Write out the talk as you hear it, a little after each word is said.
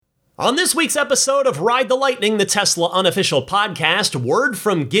On this week's episode of Ride the Lightning, the Tesla unofficial podcast, word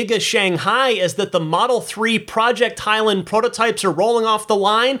from Giga Shanghai is that the Model 3 Project Highland prototypes are rolling off the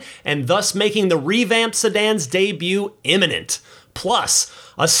line and thus making the Revamp sedan's debut imminent. Plus,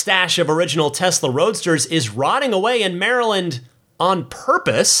 a stash of original Tesla Roadsters is rotting away in Maryland on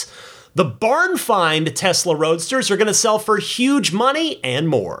purpose. The barn find Tesla Roadsters are going to sell for huge money and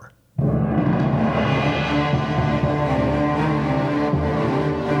more.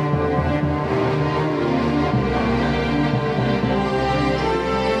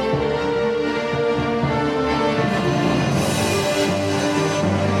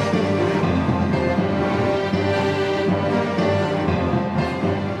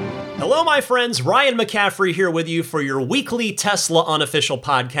 Hello, my friends. Ryan McCaffrey here with you for your weekly Tesla unofficial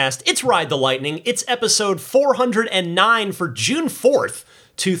podcast. It's Ride the Lightning. It's episode 409 for June 4th,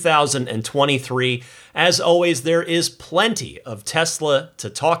 2023. As always, there is plenty of Tesla to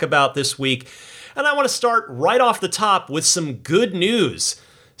talk about this week. And I want to start right off the top with some good news.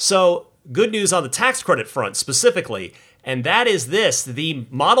 So, good news on the tax credit front specifically. And that is this, the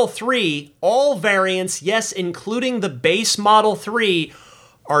Model 3, all variants, yes, including the base Model 3,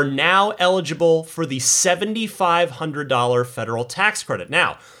 are now eligible for the $7,500 federal tax credit.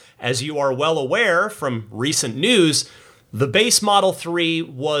 Now, as you are well aware from recent news, the base Model 3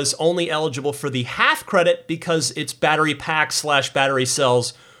 was only eligible for the half credit because its battery pack / battery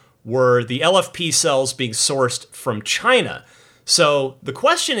cells were the LFP cells being sourced from China. So the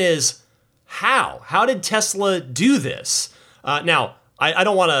question is, how? How did Tesla do this? Now, I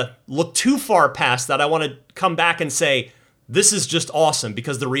don't want to look too far past that. I want to come back and say, this is just awesome,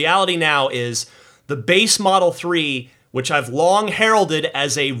 because the reality now is the base Model 3, which I've long heralded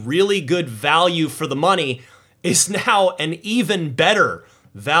as a really good value for the money, is now an even better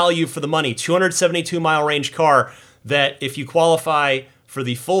value for the money. 272-mile range car that if you qualify for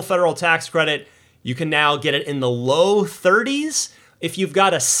the full federal tax credit, you can now get it in the low 30s. If you've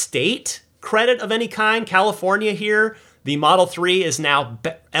got a state credit of any kind, California here, the Model 3 is now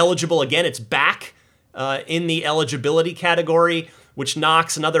eligible again. It's back in the eligibility category, which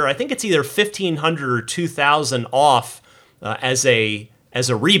knocks another, I think it's either $1,500 or $2,000 off as a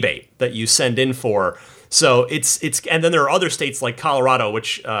rebate that you send in for. So it's and then there are other states like Colorado,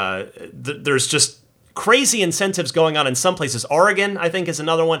 which there's just crazy incentives going on in some places. Oregon, I think, is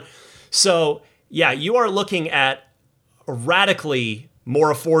another one. So yeah, you are looking at a radically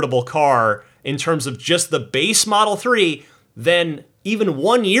more affordable car in terms of just the base Model 3 than even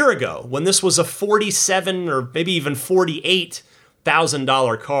 1 year ago, when this was a $47,000 or maybe even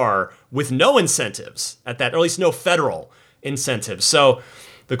 $48,000 car with no incentives at that, or at least no federal incentives. So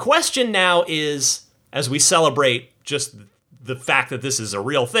the question now is, as we celebrate just the fact that this is a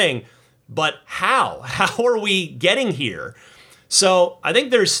real thing, but how? How are we getting here? So I think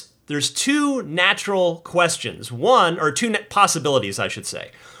there's two natural questions. Two possibilities, I should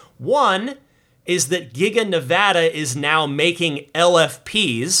say. One is that Giga Nevada is now making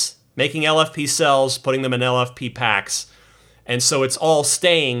LFPs, making LFP cells, putting them in LFP packs, and so it's all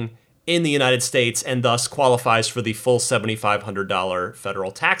staying in the United States and thus qualifies for the full $7,500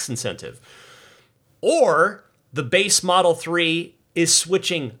 federal tax incentive. Or the base Model 3 is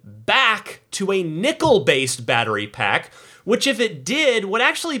switching back to a nickel-based battery pack, which if it did, would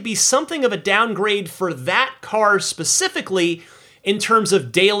actually be something of a downgrade for that car specifically, in terms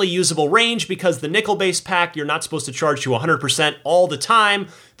of daily usable range, because the nickel-based pack, you're not supposed to charge to 100% all the time,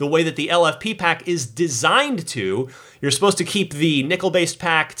 the way that the LFP pack is designed to. You're supposed to keep the nickel-based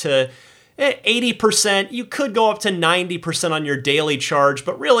pack to 80%. You could go up to 90% on your daily charge,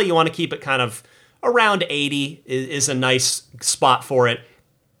 but really you want to keep it kind of around 80 is a nice spot for it.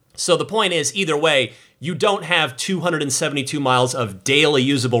 So the point is, either way, you don't have 272 miles of daily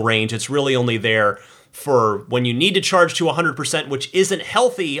usable range. It's really only there for when you need to charge to 100%, which isn't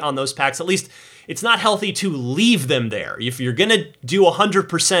healthy on those packs. At least it's not healthy to leave them there. If you're going to do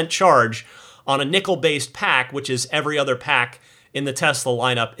 100% charge on a nickel-based pack, which is every other pack in the Tesla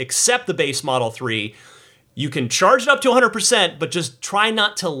lineup except the base Model 3, you can charge it up to 100%, but just try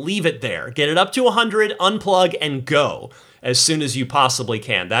not to leave it there. Get it up to 100, unplug, and go as soon as you possibly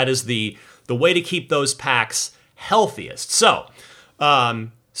can. That is the way to keep those packs healthiest. So,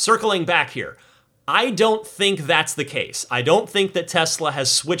 circling back here, I don't think that's the case. I don't think that Tesla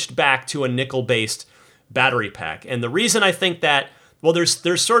has switched back to a nickel-based battery pack. And the reason I think that, well, there's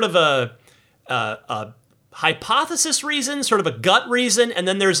sort of a hypothesis reason, sort of a gut reason, and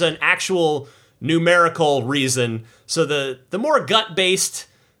then there's an actual numerical reason. So the more gut-based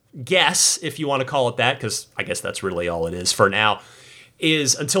guess, if you want to call it that, because I guess that's really all it is for now,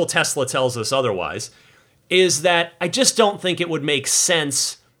 is, until Tesla tells us otherwise, is that I just don't think it would make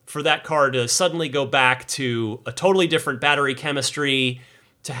sense for that car to suddenly go back to a totally different battery chemistry,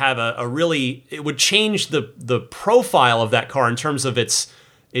 to have a really, it would change the profile of that car in terms of its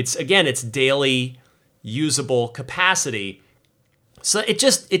daily usable capacity. So it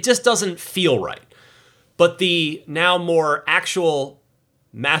just doesn't feel right. But the now more actual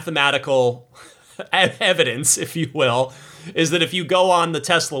mathematical evidence, if you will, is that if you go on the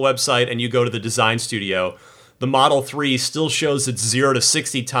Tesla website and you go to the design studio, the Model 3 still shows its 0 to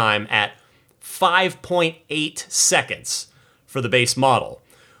 60 time at 5.8 seconds for the base model,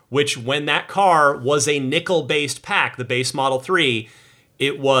 which when that car was a nickel-based pack, the base Model 3,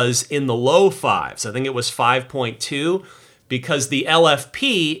 it was in the low fives. I think it was 5.2, because the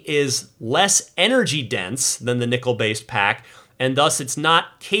LFP is less energy dense than the nickel-based pack, and thus it's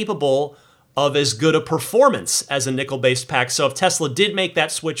not capable of as good a performance as a nickel-based pack. So if Tesla did make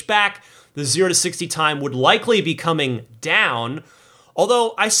that switch back, the 0 to 60 time would likely be coming down.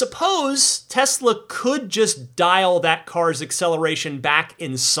 Although I suppose Tesla could just dial that car's acceleration back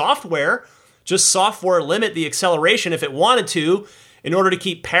in software, just software limit the acceleration if it wanted to, in order to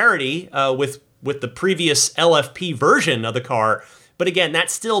keep parity with the previous LFP version of the car. But again, that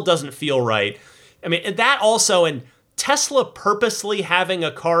still doesn't feel right. I mean, that also, and Tesla purposely having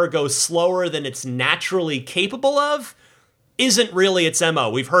a car go slower than it's naturally capable of isn't really its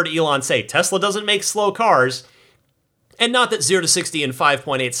MO. We've heard Elon say Tesla doesn't make slow cars. And not that 0 to 60 in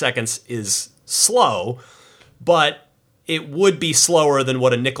 5.8 seconds is slow, but it would be slower than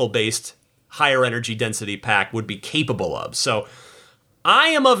what a nickel-based higher energy density pack would be capable of. So I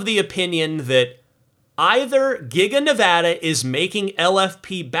am of the opinion that either Giga Nevada is making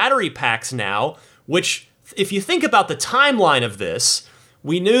LFP battery packs now, which, if you think about the timeline of this,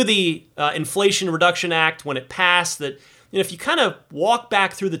 we knew the Inflation Reduction Act when it passed that, if you kind of walk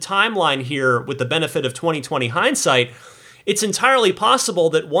back through the timeline here with the benefit of 2020 hindsight, it's entirely possible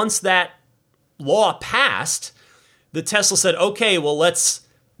that once that law passed, the Tesla said, okay, well, let's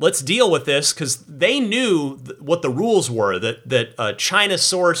deal with this, because they knew what the rules were, that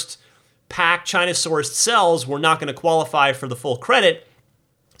China-sourced pack, China-sourced cells were not going to qualify for the full credit.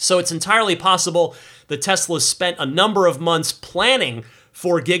 So it's entirely possible that Tesla spent a number of months planning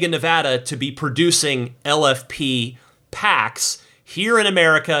for Giga Nevada to be producing LFP packs here in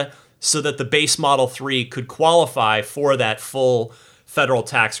America so that the base Model 3 could qualify for that full federal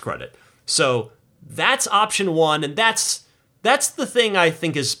tax credit. So that's option one, and that's the thing I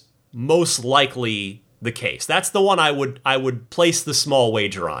think is most likely the case. That's the one I would place the small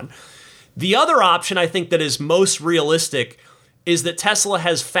wager on. The other option I think that is most realistic is that Tesla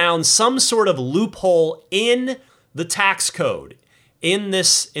has found some sort of loophole in the tax code, in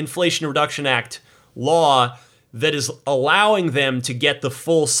this Inflation Reduction Act law, that is allowing them to get the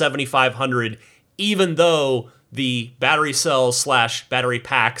full 7,500, even though the battery cells / battery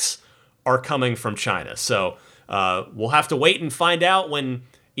packs are coming from China. So we'll have to wait and find out when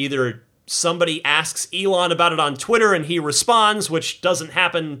either somebody asks Elon about it on Twitter and he responds, which doesn't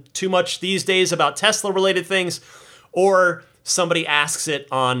happen too much these days about Tesla-related things, or somebody asks it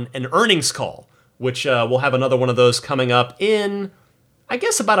on an earnings call, which we'll have another one of those coming up in, I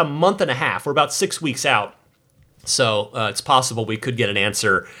guess, about a month and a half. We're about 6 weeks out. So it's possible we could get an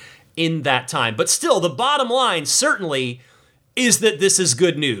answer in that time. But still, the bottom line certainly is that this is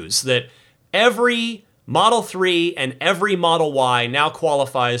good news, that every Model 3 and every Model Y now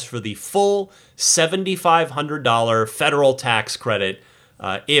qualifies for the full $7,500 federal tax credit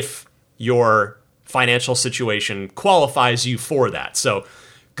if your financial situation qualifies you for that. So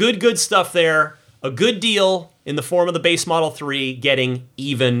good stuff there. A good deal in the form of the base Model 3 getting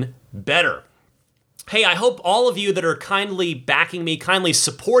even better. Hey, I hope all of you that are kindly backing me, kindly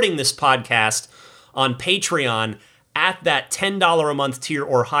supporting this podcast on Patreon at that $10 a month tier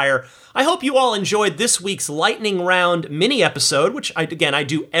or higher, I hope you all enjoyed this week's Lightning Round mini episode, which I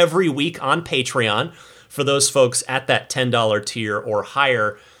do every week on Patreon for those folks at that $10 tier or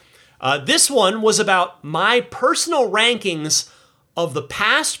higher. This one was about my personal rankings of the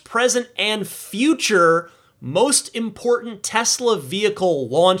past, present, and future most important Tesla vehicle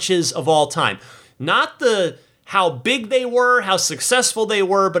launches of all time. Not how big they were, how successful they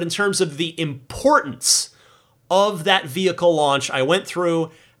were, but in terms of the importance of that vehicle launch, I went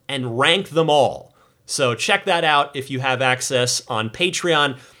through and ranked them all. So check that out if you have access on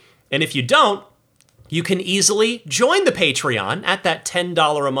Patreon. And if you don't, you can easily join the Patreon at that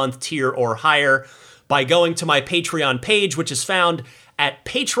 $10 a month tier or higher by going to my Patreon page, which is found at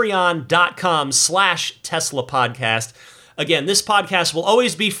patreon.com/Tesla podcast. Again, this podcast will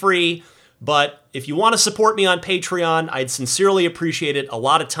always be free, but if you want to support me on Patreon, I'd sincerely appreciate it. A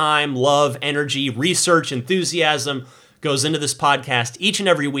lot of time, love, energy, research, enthusiasm goes into this podcast each and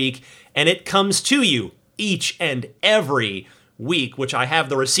every week, and it comes to you each and every week, which I have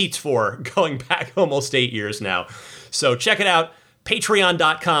the receipts for going back almost 8 years now. So check it out,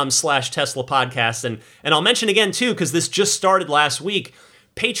 patreon.com/Tesla podcast. And I'll mention again, too, because this just started last week,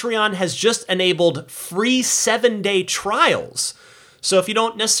 Patreon has just enabled free 7-day trials. So if you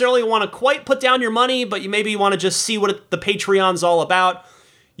don't necessarily want to quite put down your money, but you maybe want to just see what the Patreon's all about,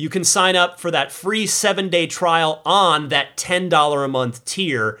 you can sign up for that free 7-day trial on that $10 a month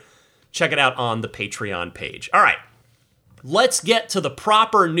tier. Check it out on the Patreon page. All right, let's get to the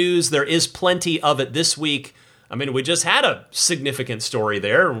proper news. There is plenty of it this week. I mean, we just had a significant story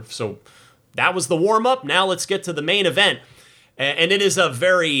there, so that was the warm-up. Now let's get to the main event. And it is a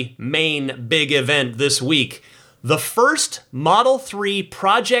very main big event this week. The first Model 3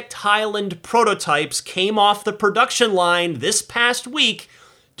 Project Highland prototypes came off the production line this past week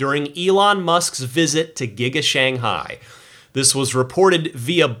during Elon Musk's visit to Giga Shanghai. This was reported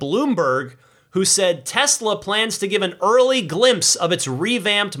via Bloomberg, who said Tesla plans to give an early glimpse of its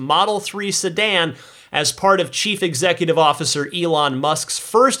revamped Model 3 sedan as part of Chief Executive Officer Elon Musk's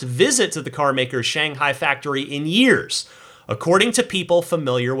first visit to the carmaker's Shanghai factory in years, according to people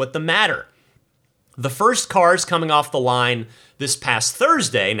familiar with the matter. The first cars coming off the line this past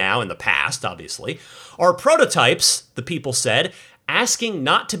Thursday, now in the past, obviously, are prototypes, the people said, asking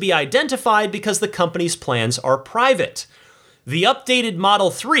not to be identified because the company's plans are private. The updated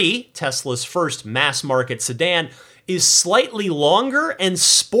Model 3, Tesla's first mass-market sedan, is slightly longer and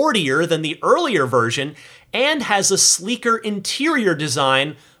sportier than the earlier version and has a sleeker interior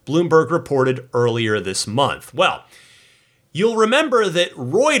design, Bloomberg reported earlier this month. Well, you'll remember that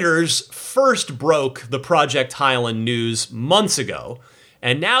Reuters first broke the Project Highland news months ago,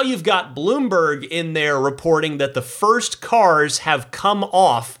 and now you've got Bloomberg in there reporting that the first cars have come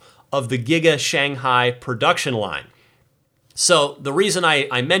off of the Giga Shanghai production line. So the reason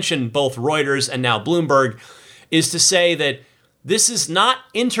I mentioned both Reuters and now Bloomberg is to say that this is not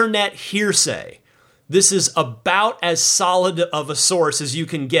internet hearsay. This is about as solid of a source as you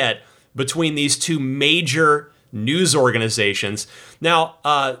can get between these two major news organizations. Now,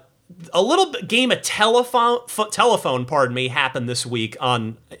 a little game of telephone, happened this week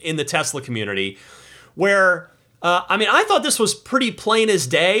in the Tesla community, where I thought this was pretty plain as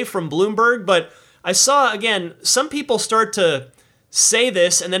day from Bloomberg, but I saw again some people start to say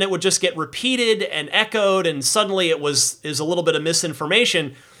this, and then it would just get repeated and echoed, and suddenly is a little bit of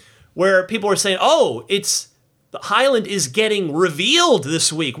misinformation, where people were saying, "Oh, the Highland is getting revealed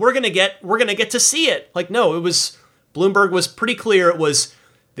this week. We're gonna get to see it." Like, no, Bloomberg was pretty clear. It was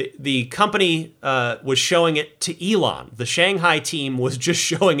the company was showing it to Elon. The Shanghai team was just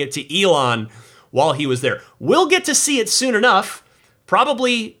showing it to Elon while he was there. We'll get to see it soon enough,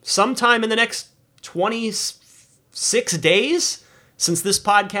 probably sometime in the next 26 days, since this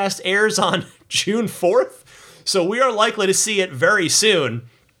podcast airs on June 4th. So we are likely to see it very soon.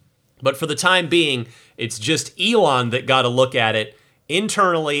 But for the time being, it's just Elon that got a look at it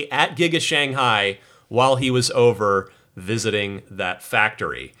internally at Giga Shanghai while he was over visiting that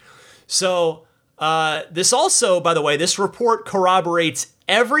factory. So this also, by the way, this report corroborates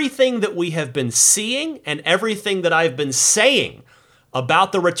everything that we have been seeing and everything that I've been saying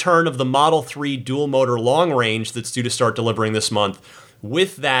about the return of the Model 3 dual-motor long-range that's due to start delivering this month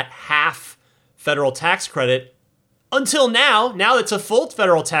with that half federal tax credit until now. Now it's a full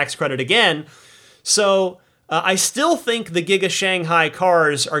federal tax credit again. So I still think the Giga Shanghai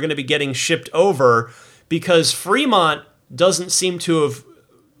cars are going to be getting shipped over because Fremont doesn't seem to have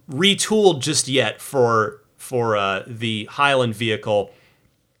retooled just yet for the Highland vehicle.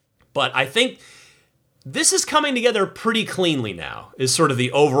 But I think this is coming together pretty cleanly now, is sort of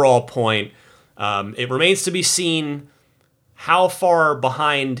the overall point. It remains to be seen how far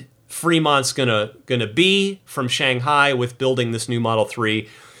behind Fremont's gonna be from Shanghai with building this new Model 3.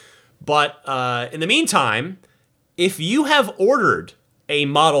 But in the meantime, if you have ordered a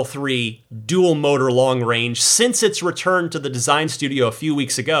Model 3 dual motor long range since its return to the design studio a few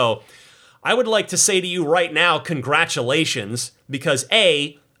weeks ago, I would like to say to you right now, congratulations, because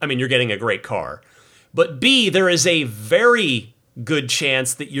A, you're getting a great car. But B, there is a very good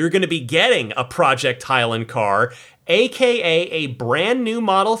chance that you're going to be getting a Project Highland car, aka a brand new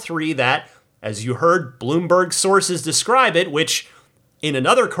Model 3 that, as you heard Bloomberg sources describe it, which in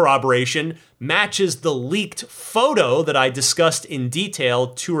another corroboration matches the leaked photo that I discussed in detail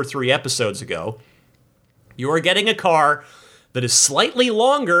 2 or 3 episodes ago. You are getting a car that is slightly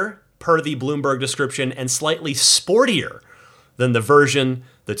longer, per the Bloomberg description, and slightly sportier than the version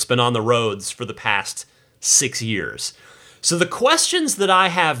that's been on the roads for the past 6 years. So the questions that I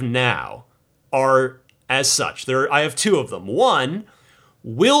have now are as such. I have two of them. One,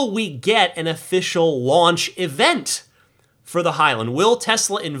 will we get an official launch event for the Highland? Will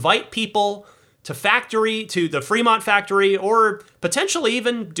Tesla invite people to the Fremont factory, or potentially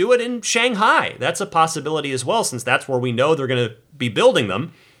even do it in Shanghai? That's a possibility as well, since that's where we know they're going to be building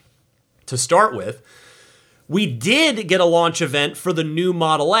them to start with. We did get a launch event for the new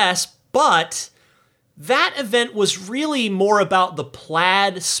Model S, but that event was really more about the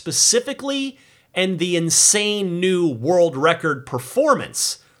Plaid specifically and the insane new world record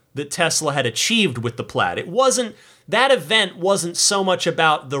performance that Tesla had achieved with the Plaid. That event wasn't so much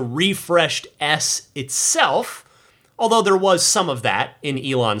about the refreshed S itself, although there was some of that in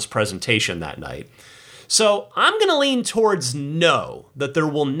Elon's presentation that night. So I'm going to lean towards no, that there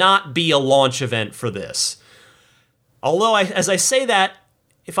will not be a launch event for this. Although, as I say that,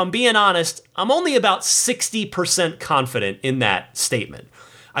 if I'm being honest, I'm only about 60% confident in that statement.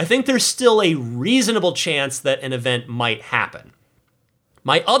 I think there's still a reasonable chance that an event might happen.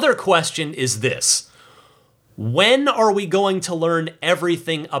 My other question is this: when are we going to learn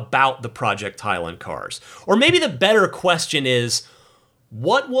everything about the Project Highland cars? Or maybe the better question is,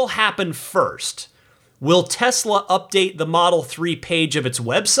 what will happen first? Will Tesla update the Model 3 page of its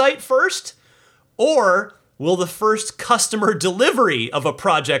website first? Or will the first customer delivery of a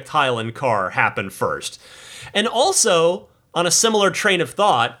Project Highland car happen first? And also, on a similar train of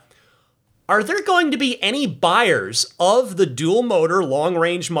thought, are there going to be any buyers of the dual-motor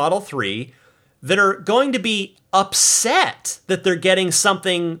long-range Model 3 that are going to be upset that they're getting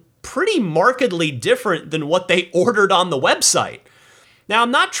something pretty markedly different than what they ordered on the website? Now, I'm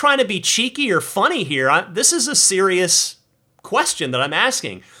not trying to be cheeky or funny here. This is a serious question that I'm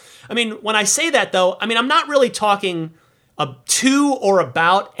asking. I mean, when I say that, though, I'm not really talking to or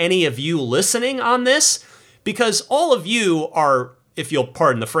about any of you listening on this, because all of you are, if you'll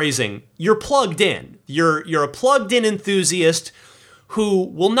pardon the phrasing, you're plugged in. You're a plugged-in enthusiast who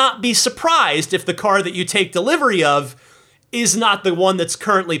will not be surprised if the car that you take delivery of is not the one that's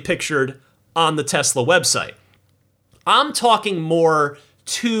currently pictured on the Tesla website. I'm talking more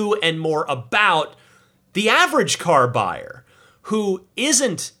to and more about the average car buyer who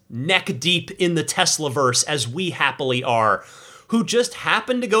isn't neck deep in the Teslaverse as we happily are, who just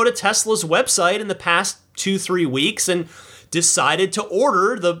happened to go to Tesla's website in the past 2-3 weeks and decided to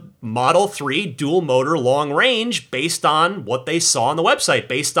order the Model 3 dual motor long range based on what they saw on the website,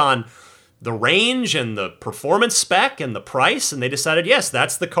 based on the range and the performance spec and the price. And they decided, yes,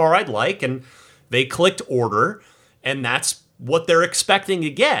 that's the car I'd like. And they clicked order, and that's what they're expecting to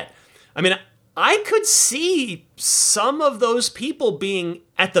get. I could see some of those people being,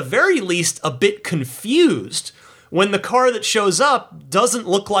 at the very least, a bit confused when the car that shows up doesn't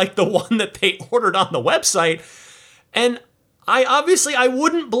look like the one that they ordered on the website. And I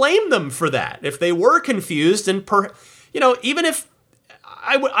wouldn't blame them for that if they were confused. And even if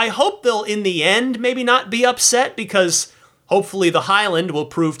I hope they'll in the end maybe not be upset, because hopefully the Highland will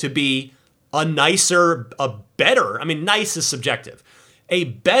prove to be a nicer, a better. Nice is subjective. A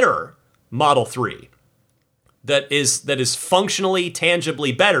better Model 3 that is functionally,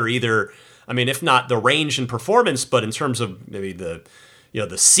 tangibly better. Either, if not the range and performance, but in terms of maybe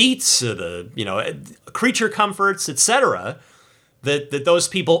the seats, the creature comforts, etc. That those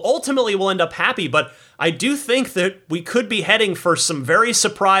people ultimately will end up happy. But I do think that we could be heading for some very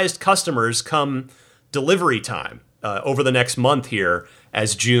surprised customers come delivery time over the next month here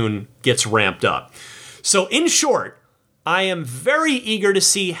as June gets ramped up. So in short, I am very eager to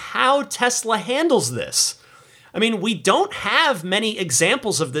see how Tesla handles this. We don't have many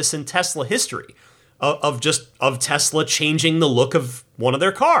examples of this in Tesla history, of Tesla changing the look of one of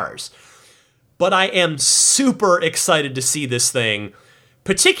their cars. But I am super excited to see this thing,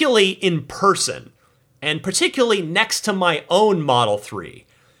 particularly in person, and particularly next to my own Model 3,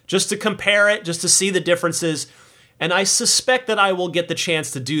 just to compare it, just to see the differences. And I suspect that I will get the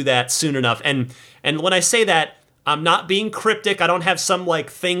chance to do that soon enough. And when I say that, I'm not being cryptic. I don't have some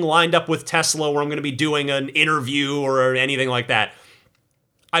thing lined up with Tesla where I'm going to be doing an interview or anything like that.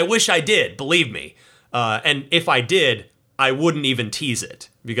 I wish I did, believe me. And if I did, I wouldn't even tease it,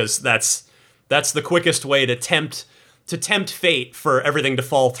 because that's the quickest way to tempt fate for everything to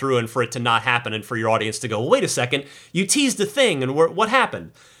fall through and for it to not happen, and for your audience to go, well, wait a second, you teased a thing, and what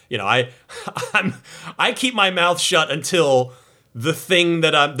happened? I keep my mouth shut until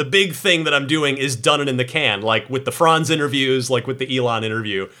the big thing that I'm doing is done and in the can, like with the Franz interviews, like with the Elon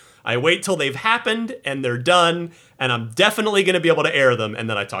interview. I wait till they've happened and they're done, and I'm definitely going to be able to air them, and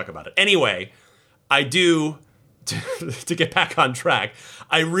then I talk about it. Anyway, I do, to get back on track,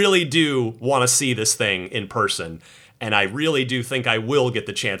 I really do want to see this thing in person. And I really do think I will get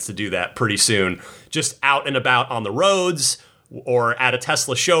the chance to do that pretty soon. Just out and about on the roads, or at a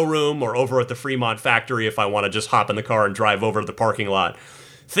Tesla showroom, or over at the Fremont factory if I want to just hop in the car and drive over to the parking lot.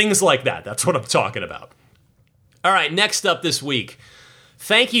 Things like that. That's what I'm talking about. All right, next up this week.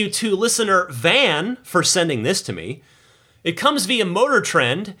 Thank you to listener Van for sending this to me. It comes via Motor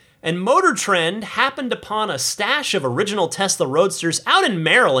Trend, and Motor Trend happened upon a stash of original Tesla Roadsters out in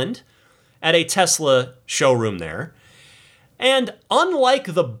Maryland at a Tesla showroom there. And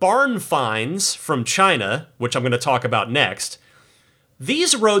unlike the barn finds from China, which I'm going to talk about next,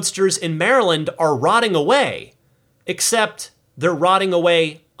 these Roadsters in Maryland are rotting away, except they're rotting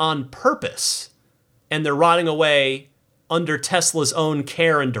away on purpose, and they're rotting away under Tesla's own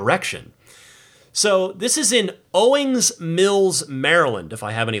care and direction. So this is in Owings Mills, Maryland, if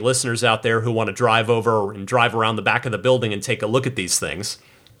I have any listeners out there who want to drive over and drive around the back of the building and take a look at these things.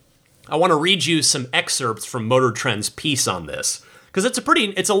 I want to read you some excerpts from Motor Trend's piece on this, because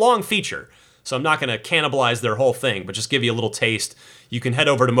it's a long feature, so I'm not going to cannibalize their whole thing, but just give you a little taste. You can head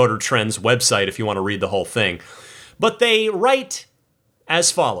over to Motor Trend's website if you want to read the whole thing. But they write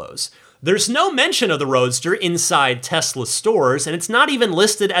as follows. There's no mention of the Roadster inside Tesla stores, and it's not even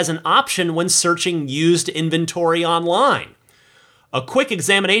listed as an option when searching used inventory online. A quick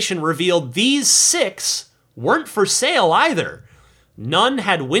examination revealed these 6 weren't for sale either. None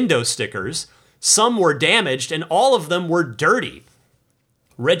had window stickers, some were damaged, and all of them were dirty.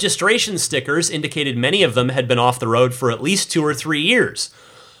 Registration stickers indicated many of them had been off the road for at least 2 or 3 years.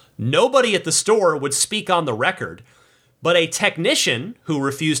 Nobody at the store would speak on the record, but a technician, who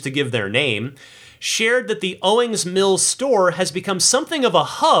refused to give their name, shared that the Owings Mills store has become something of a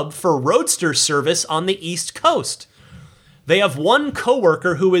hub for Roadster service on the East Coast. They have one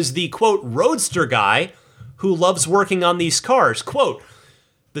coworker who is the, quote, Roadster guy who loves working on these cars. Quote,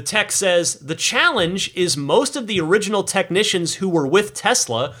 the tech says, the challenge is most of the original technicians who were with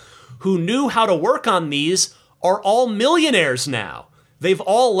Tesla, who knew how to work on these, are all millionaires now. They've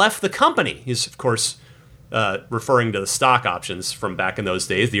all left the company. He's, of course, referring to the stock options from back in those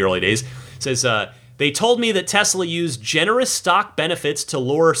days, the early days. Says, they told me that Tesla used generous stock benefits to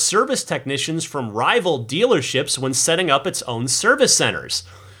lure service technicians from rival dealerships when setting up its own service centers.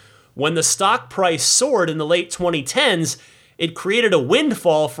 When the stock price soared in the late 2010s, it created a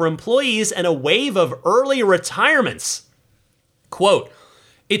windfall for employees and a wave of early retirements. Quote,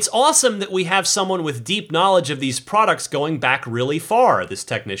 it's awesome that we have someone with deep knowledge of these products going back really far, this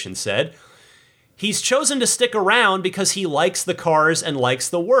technician said. He's chosen to stick around because he likes the cars and likes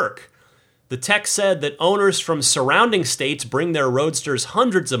the work. The tech said that owners from surrounding states bring their Roadsters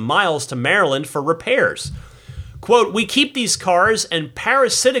hundreds of miles to Maryland for repairs. Quote, we keep these cars and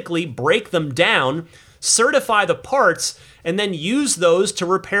parasitically break them down, certify the parts, and then use those to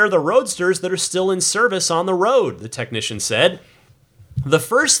repair the Roadsters that are still in service on the road, the technician said. The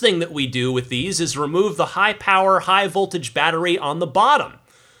first thing that we do with these is remove the high-power, high-voltage battery on the bottom.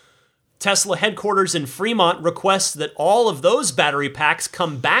 Tesla headquarters in Fremont requests that all of those battery packs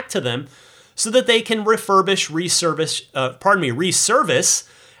come back to them so that they can resurface,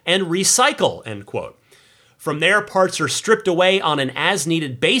 and recycle, end quote. From there, parts are stripped away on an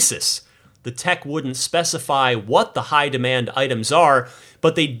as-needed basis. The tech wouldn't specify what the high-demand items are,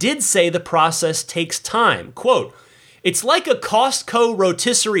 but they did say the process takes time. Quote, it's like a Costco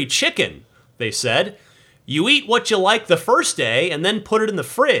rotisserie chicken, they said. You eat what you like the first day and then put it in the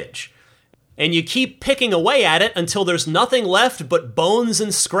fridge. And you keep picking away at it until there's nothing left but bones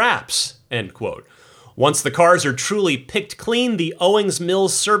and scraps, end quote. Once the cars are truly picked clean, the Owings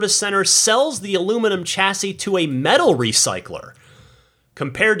Mills Service Center sells the aluminum chassis to a metal recycler.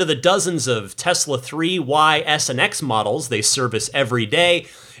 Compared to the dozens of Tesla 3, Y, S, and X models they service every day,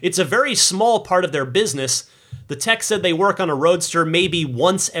 it's a very small part of their business. The tech said they work on a Roadster maybe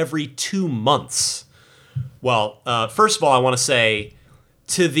once every 2 months. Well, first of all, I want to say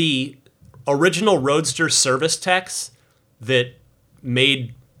to the original Roadster service techs that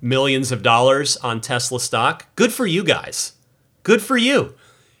made millions of dollars on Tesla stock, good for you guys. Good for you.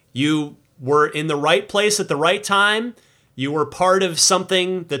 You were in the right place at the right time. You were part of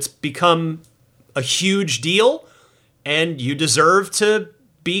something that's become a huge deal, and you deserve to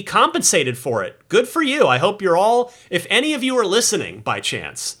be compensated for it. Good for you. I hope you're all, if any of you are listening by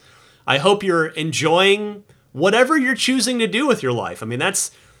chance, I hope you're enjoying whatever you're choosing to do with your life. I mean,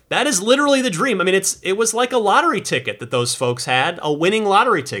 that is literally the dream. I mean, it was like a lottery ticket that those folks had, a winning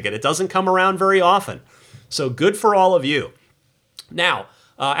lottery ticket. It doesn't come around very often. So good for all of you. Now,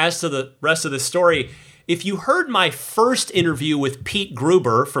 as to the rest of this story, if you heard my first interview with Pete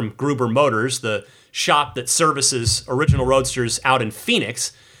Gruber from Gruber Motors, the shop that services original Roadsters out in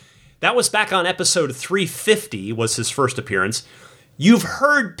Phoenix, That was back on episode 350 was his first appearance. You've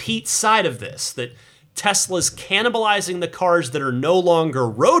heard Pete's side of this, that Tesla's cannibalizing the cars that are no longer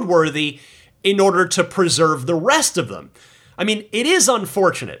roadworthy in order to preserve the rest of them. I mean, it is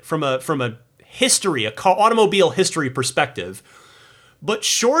unfortunate from a history, automobile history perspective, but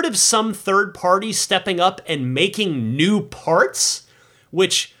short of some third party stepping up and making new parts,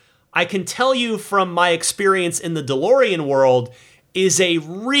 which I can tell you from my experience in the DeLorean world is a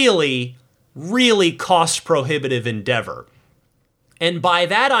really, really cost prohibitive endeavor. And by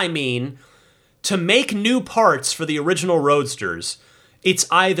that I mean, to make new parts for the original Roadsters, it's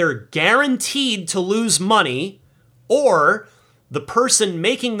either guaranteed to lose money, or the person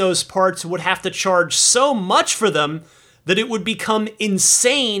making those parts would have to charge so much for them that it would become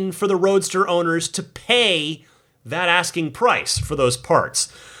insane for the Roadster owners to pay that asking price for those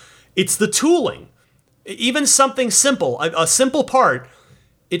parts. It's the tooling. Even something simple, a simple part,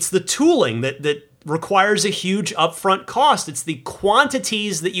 it's the tooling that requires a huge upfront cost. It's the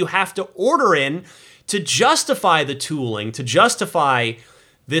quantities that you have to order in to justify the tooling, to justify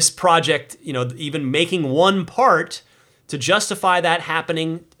this project, even making one part, to justify that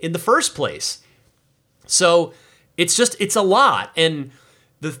happening in the first place. So it's a lot. And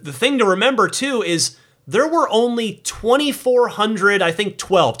the thing to remember too is there were only 2,400, I think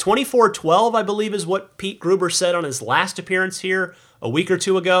 2412, I believe is what Pete Gruber said on his last appearance here a week or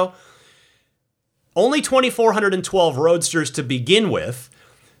two ago. Only 2,412 Roadsters to begin with.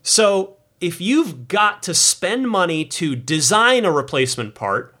 So if you've got to spend money to design a replacement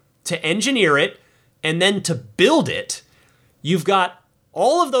part, to engineer it, and then to build it, you've got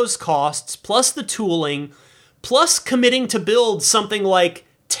all of those costs, plus the tooling, plus committing to build something like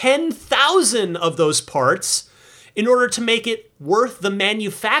 10,000 of those parts in order to make it worth the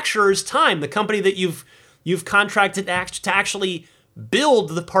manufacturer's time, the company that you've contracted to actually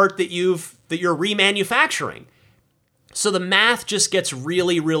build the part that you're remanufacturing. So the math just gets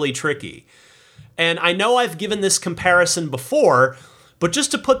really, really tricky. And I know I've given this comparison before, but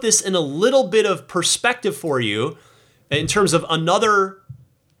just to put this in a little bit of perspective for you, in terms of another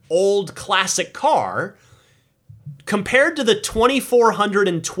old classic car, compared to the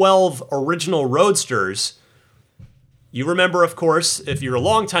 2,412 original Roadsters, you remember, of course, if you're a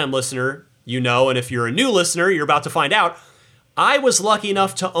longtime listener, you know, and if you're a new listener, you're about to find out, I was lucky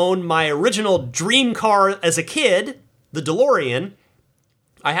enough to own my original dream car as a kid, the DeLorean.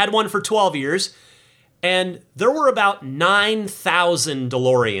 I had one for 12 years, and there were about 9,000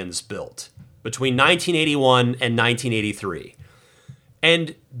 DeLoreans built between 1981 and 1983.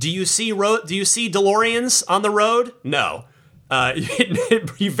 And do you see DeLoreans on the road? No.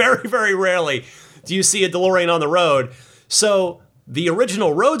 Very, very rarely do you see a DeLorean on the road. So the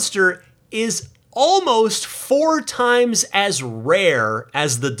original Roadster is almost 4 times as rare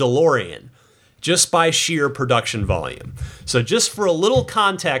as the DeLorean, just by sheer production volume. So just for a little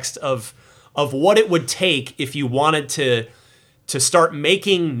context of what it would take if you wanted to start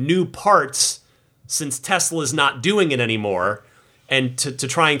making new parts, since Tesla is not doing it anymore, and to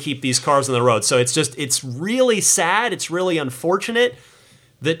try and keep these cars on the road. So it's really sad, it's really unfortunate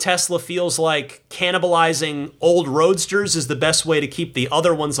that Tesla feels like cannibalizing old Roadsters is the best way to keep the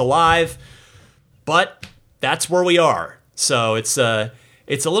other ones alive, but that's where we are. So it's a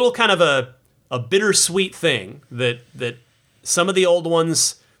little kind of a bittersweet thing that some of the old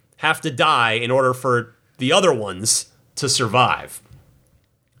ones have to die in order for the other ones to survive.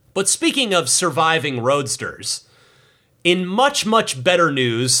 But speaking of surviving Roadsters, in much, much better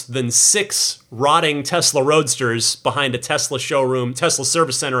news than 6 rotting Tesla Roadsters behind a Tesla showroom, Tesla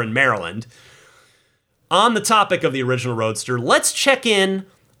service center in Maryland, on the topic of the original Roadster, let's check in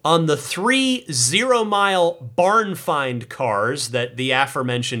on the 3 zero-mile barn find cars that the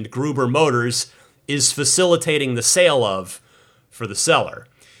aforementioned Gruber Motors is facilitating the sale of for the seller.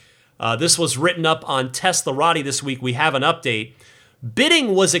 This was written up on Teslarati this week. We have an update.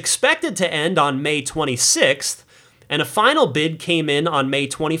 Bidding was expected to end on May 26th, and a final bid came in on May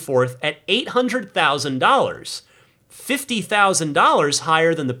 24th at $800,000, $50,000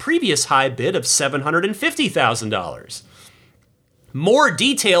 higher than the previous high bid of $750,000. More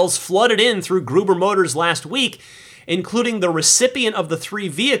details flooded in through Gruber Motors last week, including the recipient of the 3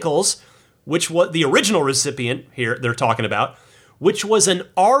 vehicles, which was the original recipient here they're talking about, which was an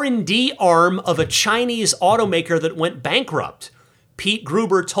R&D arm of a Chinese automaker that went bankrupt. Pete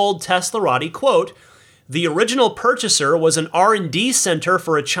Gruber told Teslarati, quote, "The original purchaser was an R&D center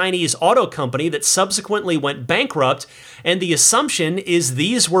for a Chinese auto company that subsequently went bankrupt, and the assumption is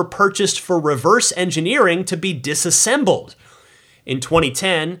these were purchased for reverse engineering to be disassembled. In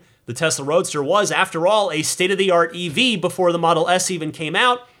 2010, the Tesla Roadster was, after all, a state-of-the-art EV before the Model S even came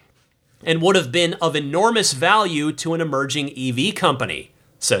out, and would have been of enormous value to an emerging EV company,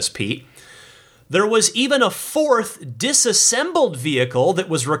 says Pete. There was even a fourth disassembled vehicle that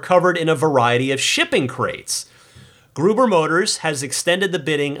was recovered in a variety of shipping crates. Gruber Motors has extended the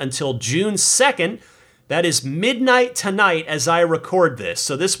bidding until June 2nd. That is midnight tonight as I record this.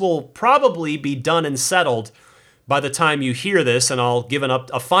 So this will probably be done and settled by the time you hear this, and I'll give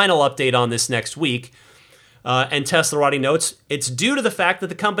a final update on this next week. And Teslarati notes, it's due to the fact that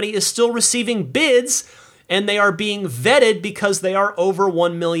the company is still receiving bids, and they are being vetted because they are over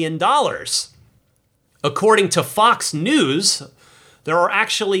 $1 million. According to Fox News, there are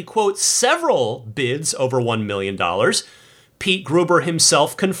actually, quote, several bids over $1 million. Pete Gruber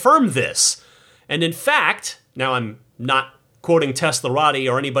himself confirmed this. And in fact, now I'm not quoting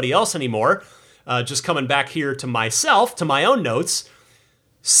Teslarati or anybody else anymore, just coming back here to myself, to my own notes.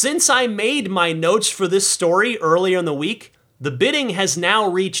 Since I made my notes for this story earlier in the week, the bidding has now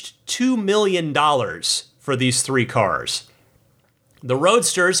reached $2 million for these three cars. The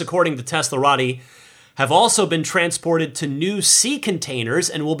Roadsters, according to Teslarati, have also been transported to new sea containers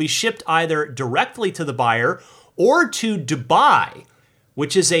and will be shipped either directly to the buyer or to Dubai,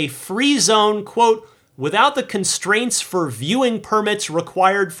 which is a free zone, quote, without the constraints for viewing permits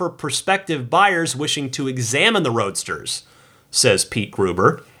required for prospective buyers wishing to examine the Roadsters, says Pete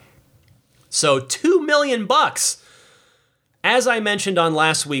Gruber. So $2 million. As I mentioned on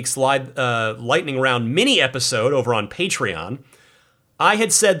last week's Lightning Round mini episode over on Patreon, I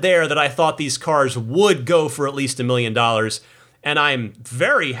had said there that I thought these cars would go for at least $1 million, and I'm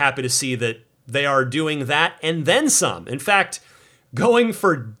very happy to see that they are doing that and then some. In fact, going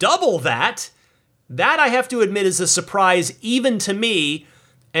for double that I have to admit is a surprise even to me,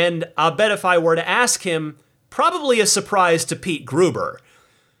 and I'll bet if I were to ask him, probably a surprise to Pete Gruber.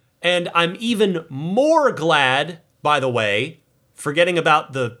 And I'm even more glad, by the way, forgetting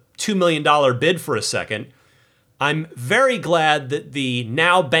about the $2 million bid for a second, I'm very glad that the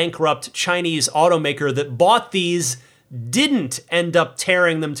now bankrupt Chinese automaker that bought these didn't end up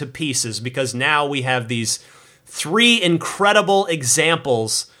tearing them to pieces, because now we have these three incredible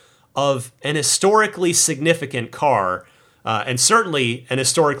examples of an historically significant car, and certainly an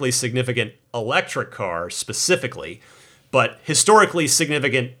historically significant electric car specifically, but historically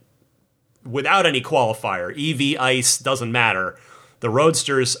significant without any qualifier. EV, ICE, doesn't matter. The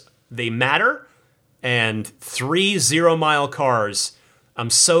Roadsters, they matter. And 3 0-mile cars.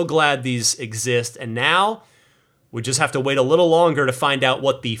 I'm so glad these exist. And now we just have to wait a little longer to find out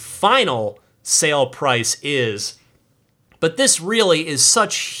what the final sale price is. But this really is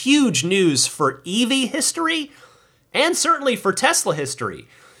such huge news for EV history and certainly for Tesla history.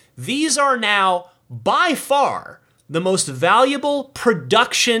 These are now by far the most valuable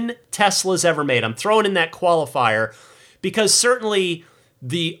production Tesla's ever made. I'm throwing in that qualifier because certainly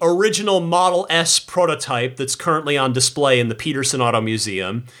the original Model S prototype that's currently on display in the Peterson Auto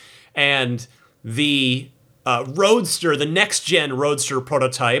Museum, and the Roadster, the next-gen Roadster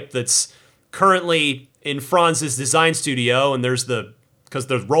prototype that's currently in Franz's design studio, and because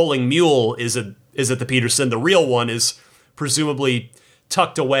the rolling mule is at the Peterson, the real one is presumably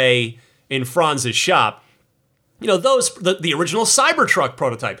tucked away in Franz's shop. You know, the original Cybertruck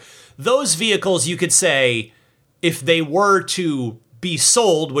prototype, those vehicles, you could say, if they were to be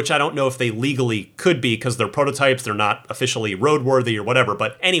sold, which I don't know if they legally could be because they're prototypes, they're not officially roadworthy or whatever,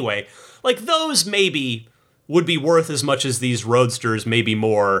 but anyway, like those maybe would be worth as much as these Roadsters, maybe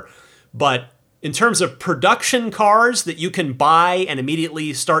more. But in terms of production cars that you can buy and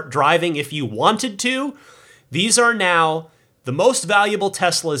immediately start driving if you wanted to, these are now the most valuable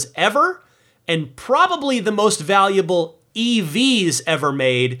Teslas ever, and probably the most valuable EVs ever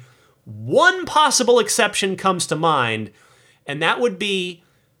made. One possible exception comes to mind, and that would be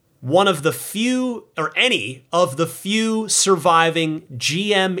one of the few, or any of the few surviving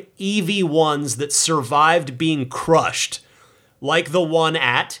GM EV1s that survived being crushed, like the one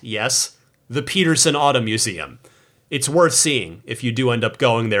at, yes, the Peterson Auto Museum. It's worth seeing if you do end up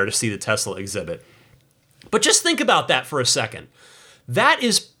going there to see the Tesla exhibit. But just think about that for a second. That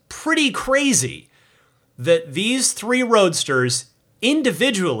is pretty crazy that these three Roadsters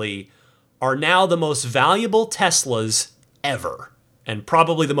individually are now the most valuable Teslas ever, and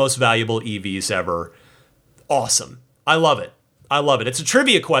probably the most valuable EVs ever. Awesome. I love it. I love it. It's a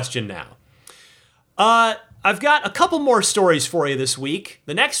trivia question now. I've got a couple more stories for you this week.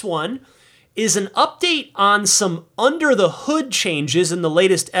 The next one is an update on some under-the-hood changes in the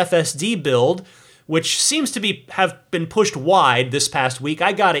latest FSD build, which seems to have been pushed wide this past week.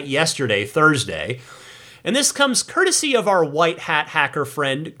 I got it yesterday, Thursday. And this comes courtesy of our white hat hacker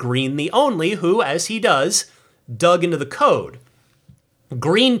friend, Green the Only, who, as he does, dug into the code.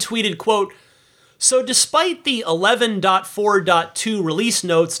 Green tweeted, quote, "So despite the 11.4.2 release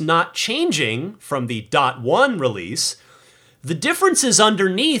notes not changing from the .1 release, the differences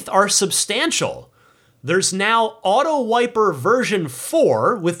underneath are substantial. There's now Auto Wiper version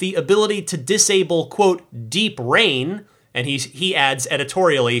 4 with the ability to disable, quote, deep rain," and he adds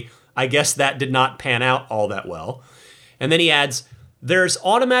editorially, "I guess that did not pan out all that well." And then he adds, "There's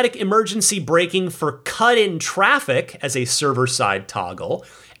automatic emergency braking for cut-in traffic as a server-side toggle,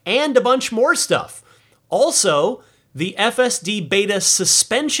 and a bunch more stuff. Also, the FSD beta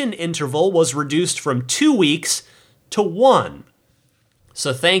suspension interval was reduced from 2 weeks to 1.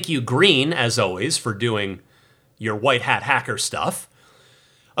 So thank you, Green, as always, for doing your white hat hacker stuff.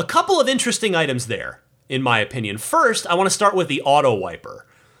 A couple of interesting items there, in my opinion. First, I want to start with the auto wiper,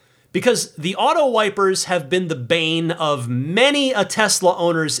 because the auto wipers have been the bane of many a Tesla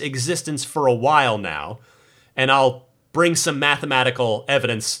owner's existence for a while now, and I'll bring some mathematical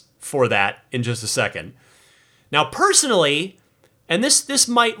evidence for that in just a second. Now, personally, and this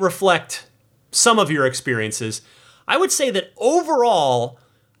might reflect some of your experiences, I would say that overall,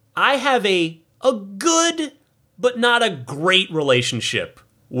 I have a good but not a great relationship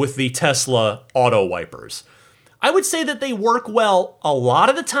with the Tesla auto wipers. I would say that they work well a lot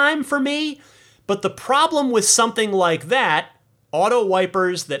of the time for me, but the problem with something like that, auto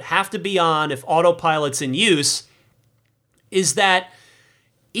wipers that have to be on if autopilot's in use, is that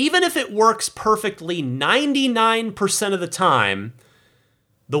even if it works perfectly 99% of the time,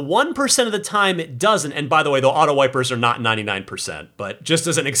 the 1% of the time it doesn't, and by the way, the auto wipers are not 99%, but just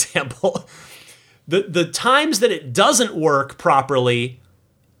as an example, the times that it doesn't work properly,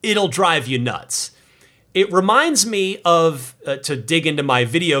 it'll drive you nuts. It reminds me of, to dig into my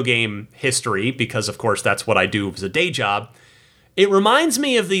video game history, because of course that's what I do as a day job, it reminds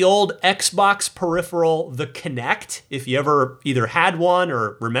me of the old Xbox peripheral, the Kinect, if you ever either had one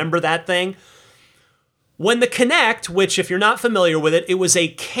or remember that thing. When the Kinect, which if you're not familiar with it, it was a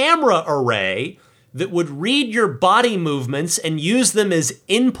camera array that would read your body movements and use them as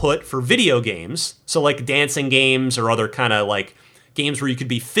input for video games. So like dancing games or other kind of like games where you could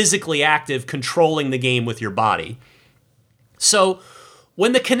be physically active controlling the game with your body. So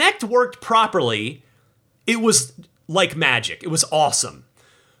when the Kinect worked properly, it was like magic. It was awesome.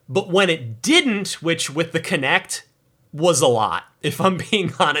 But when it didn't, which with the Kinect was a lot, if I'm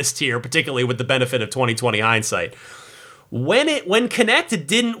being honest here, particularly with the benefit of 2020 hindsight, when Kinect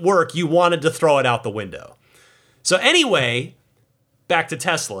didn't work, you wanted to throw it out the window. So anyway, back to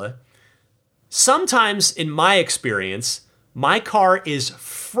Tesla. Sometimes in my experience, my car is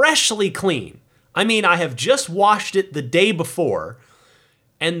freshly clean. I mean, I have just washed it the day before,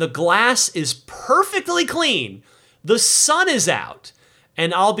 and the glass is perfectly clean. The sun is out,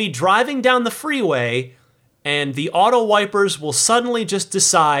 and I'll be driving down the freeway, and the auto wipers will suddenly just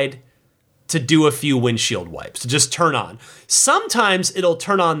decide to do a few windshield wipes, to just turn on. Sometimes it'll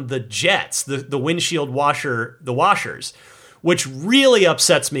turn on the jets, the windshield washer, the washers, which really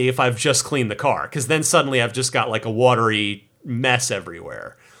upsets me if I've just cleaned the car, because then suddenly I've just got like a watery mess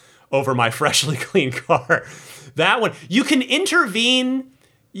everywhere over my freshly clean car. That one, you can intervene.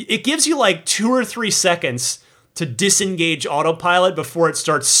 It gives you like 2 or 3 seconds to disengage autopilot before it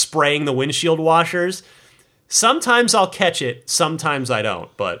starts spraying the windshield washers. Sometimes I'll catch it, sometimes I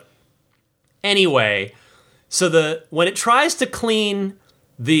don't. But anyway, so when it tries to clean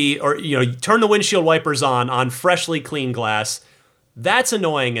turn the windshield wipers on freshly clean glass, that's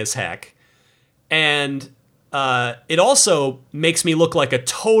annoying as heck. And it also makes me look like a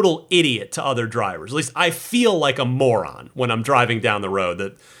total idiot to other drivers. At least I feel like a moron when I'm driving down the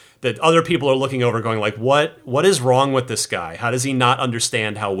road, that other people are looking over going like, what is wrong with this guy? How does he not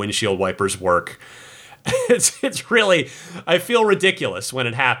understand how windshield wipers work? It's really, I feel ridiculous when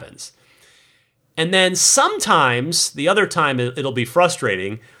it happens. And then sometimes, the other time it'll be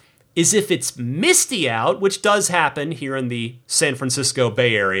frustrating, is if it's misty out, which does happen here in the San Francisco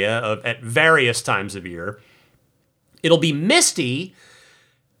Bay Area at various times of year. It'll be misty,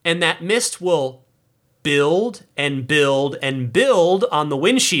 and that mist will build and build and build on the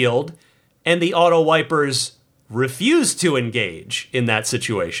windshield, and the auto wipers refuse to engage in that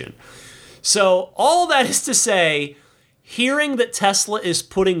situation. So all that is to say, hearing that Tesla is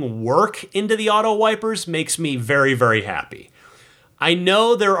putting work into the auto wipers makes me very, very happy. I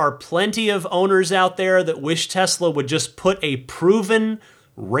know there are plenty of owners out there that wish Tesla would just put a proven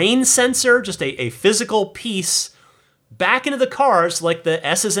rain sensor, just a physical piece, back into the cars like the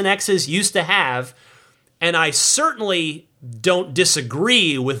S's and X's used to have. And I certainly don't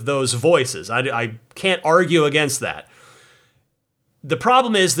disagree with those voices. I can't argue against that. The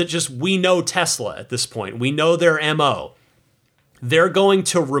problem is that just we know Tesla at this point. We know their MO. They're going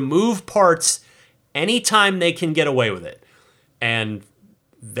to remove parts anytime they can get away with it. And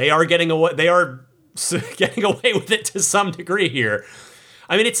they are getting away with it to some degree here.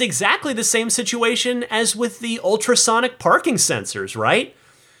 I mean, it's exactly the same situation as with the ultrasonic parking sensors, right?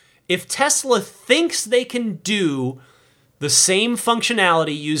 If Tesla thinks they can do the same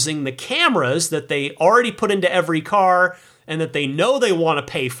functionality using the cameras that they already put into every car and that they know they want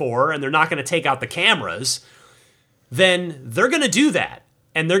to pay for, and they're not going to take out the cameras, then they're going to do that.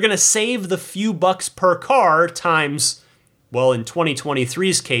 And they're going to save the few bucks per car times, well, in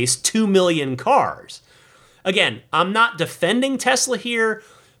 2023's case, 2 million cars. Again, I'm not defending Tesla here,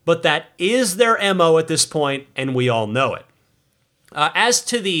 but that is their MO at this point, and we all know it. As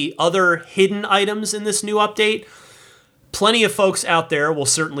to the other hidden items in this new update, plenty of folks out there will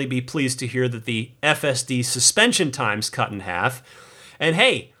certainly be pleased to hear that the FSD suspension time's cut in half. And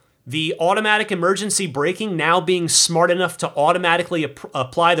hey, the automatic emergency braking now being smart enough to automatically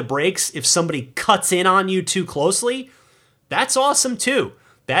apply the brakes if somebody cuts in on you too closely, that's awesome too.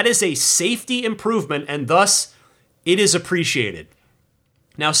 That is a safety improvement, and thus it is appreciated.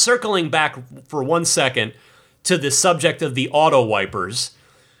 Now, circling back for 1 second to the subject of the auto wipers,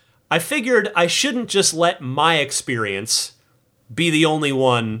 I figured I shouldn't just let my experience be the only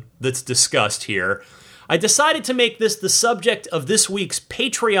one that's discussed here. I decided to make this the subject of this week's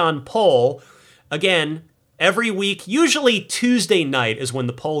Patreon poll. Again, every week, usually Tuesday night is when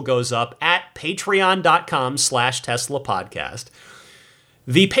the poll goes up at patreon.com/Tesla podcast.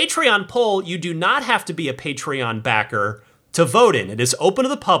 The Patreon poll, you do not have to be a Patreon backer to vote in. It is open to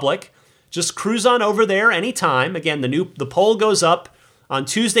the public. Just cruise on over there anytime. Again, the poll goes up on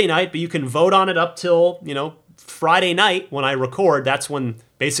Tuesday night, but you can vote on it up till, Friday night when I record. That's when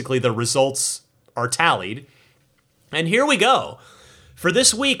basically the results are tallied. And here we go. For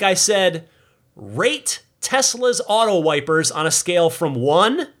this week, I said, rate Tesla's auto wipers on a scale from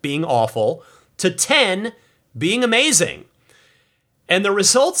 1, being awful, to 10, being amazing. And the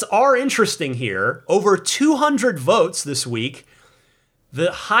results are interesting here. Over 200 votes this week.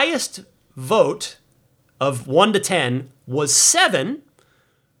 The highest vote of 1 to 10 was 7.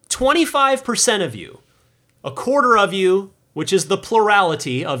 25% of you, a quarter of you, which is the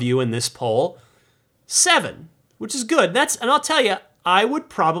plurality of you in this poll, 7, which is good. And I'll tell you, I would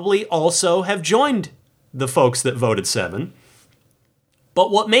probably also have joined the folks that voted 7.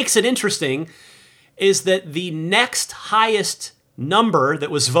 But what makes it interesting is that the next highest number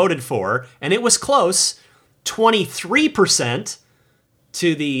that was voted for, and it was close, 23%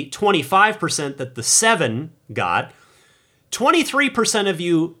 to the 25% that the 7 got, 23% of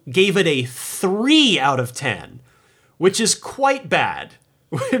you gave it a 3 out of 10, which is quite bad.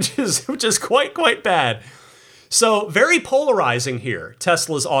 Which is quite bad. So very polarizing here,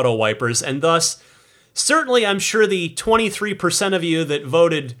 Tesla's auto wipers, and thus, certainly I'm sure the 23% of you that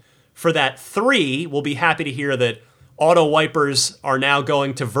voted for that 3 will be happy to hear that auto wipers are now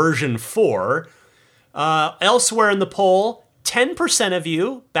going to version 4. Elsewhere in the poll, 10% of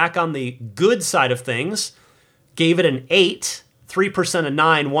you, back on the good side of things, gave it an 8, 3% a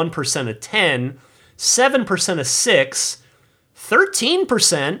 9, 1% a 10, 7% a 6,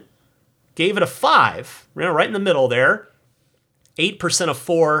 13% gave it a 5, right in the middle there, 8% a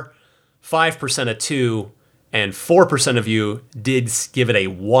 4, 5% a 2, and 4% of you did give it a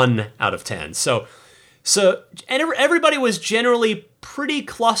 1 out of 10. So everybody was generally pretty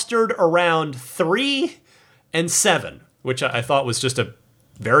clustered around 3 and 7, which I thought was just a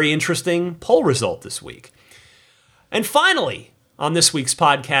very interesting poll result this week. And finally, on this week's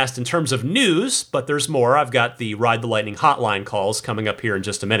podcast, in terms of news, but there's more, I've got the Ride the Lightning hotline calls coming up here in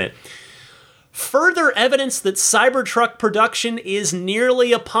just a minute. Further evidence that Cybertruck production is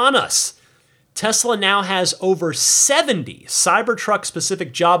nearly upon us. Tesla now has over 70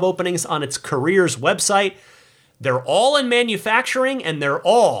 Cybertruck-specific job openings on its careers website. They're all in manufacturing, and they're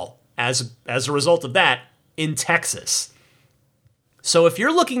all, as a result of that, in Texas. So if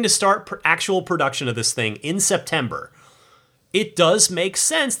you're looking to start actual production of this thing in September, it does make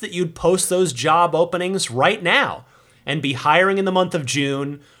sense that you'd post those job openings right now and be hiring in the month of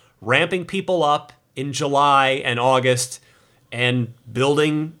June, ramping people up in July and August, and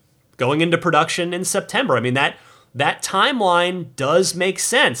going into production in September. I mean, that timeline does make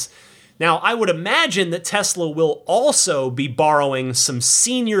sense. Now, I would imagine that Tesla will also be borrowing some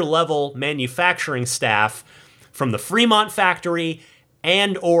senior level manufacturing staff from the Fremont factory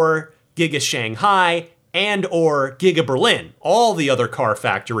and or Giga Shanghai and or Giga Berlin, all the other car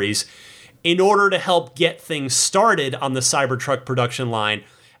factories, in order to help get things started on the Cybertruck production line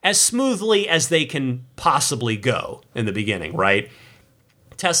as smoothly as they can possibly go in the beginning, right?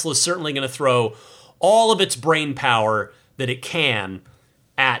 Tesla's certainly going to throw all of its brain power that it can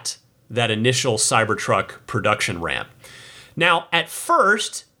at that initial Cybertruck production ramp. Now, at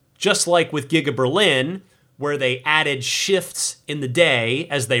first, just like with Giga Berlin, where they added shifts in the day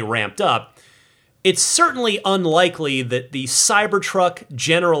as they ramped up, it's certainly unlikely that the Cybertruck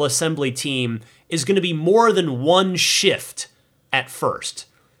General Assembly team is going to be more than one shift at first.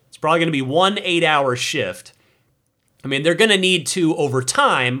 It's probably going to be one 8-hour shift. I mean, they're going to need to, over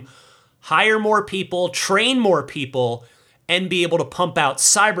time, hire more people, train more people, and be able to pump out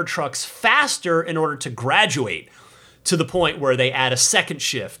Cybertrucks faster in order to graduate to the point where they add a second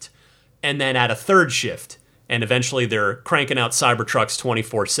shift and then add a third shift. And eventually they're cranking out Cybertrucks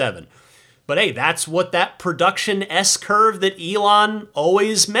 24/7. But hey, that's what that production S-curve that Elon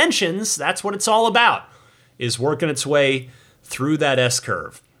always mentions, that's what it's all about, is working its way through that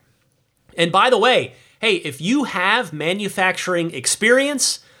S-curve. And by the way, hey, if you have manufacturing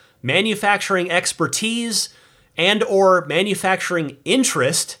experience, manufacturing expertise, and or manufacturing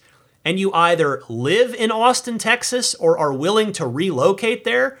interest, and you either live in Austin, Texas, or are willing to relocate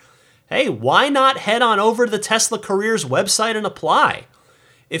there, hey, why not head on over to the Tesla Careers website and apply?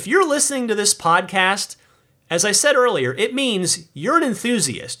 If you're listening to this podcast, as I said earlier, it means you're an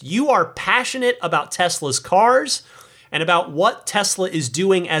enthusiast. You are passionate about Tesla's cars and about what Tesla is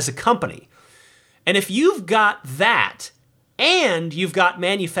doing as a company. And if you've got that and you've got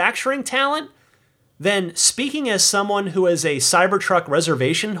manufacturing talent, then speaking as someone who is a Cybertruck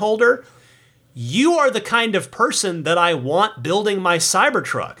reservation holder, you are the kind of person that I want building my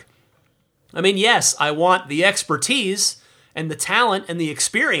Cybertruck. I mean, yes, I want the expertise and the talent and the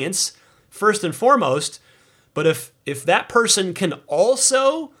experience first and foremost, but if that person can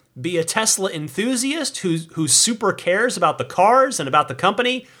also be a Tesla enthusiast who super cares about the cars and about the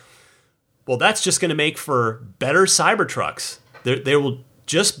company, well, that's just going to make for better Cybertrucks. There will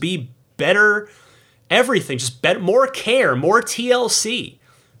just be better everything, just better, more care, more TLC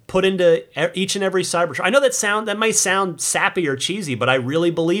put into each and every Cybertruck. I know that might sound sappy or cheesy, but I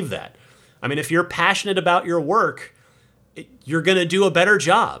really believe that. I mean, if you're passionate about your work, you're going to do a better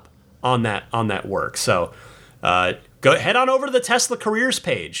job on that work. So go head on over to the Tesla Careers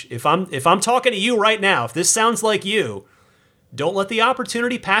page. If I'm talking to you right now, if this sounds like you, don't let the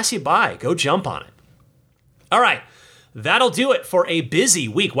opportunity pass you by. Go jump on it. All right, that'll do it for a busy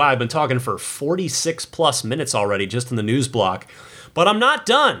week. Wow, I've been talking for 46 plus minutes already just in the news block. But I'm not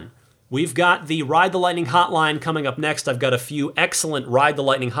done. We've got the Ride the Lightning hotline coming up next. I've got a few excellent Ride the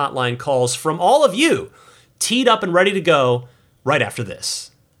Lightning hotline calls from all of you teed up and ready to go right after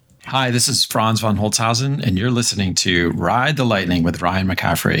this. Hi, this is Franz von Holzhausen, and you're listening to Ride the Lightning with Ryan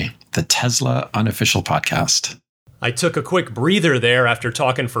McCaffrey, the Tesla unofficial podcast. I took a quick breather there after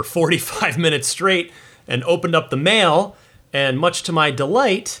talking for 45 minutes straight and opened up the mail, and much to my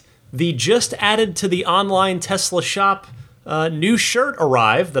delight, the just added to the online Tesla shop new shirt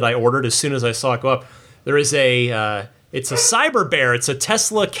arrived that I ordered as soon as I saw it go up. There is it's a Cyber Bear. It's a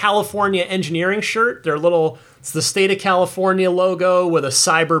Tesla California engineering shirt. It's the state of California logo with a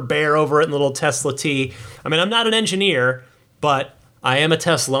Cyber Bear over it and a little Tesla T. I mean, I'm not an engineer, but I am a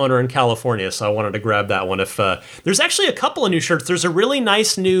Tesla owner in California, so I wanted to grab that one. There's actually a couple of new shirts. There's a really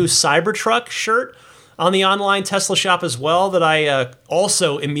nice new Cybertruck shirt on the online Tesla shop as well that I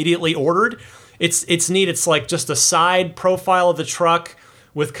also immediately ordered. It's neat. It's like just a side profile of the truck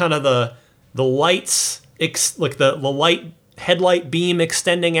with kind of the lights, like the light headlight beam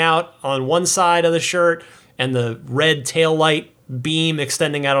extending out on one side of the shirt and the red tail light beam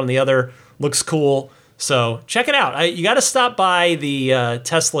extending out on the other. Looks cool. So check it out. You got to stop by the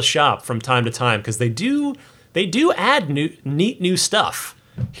Tesla shop from time to time because they do add neat new stuff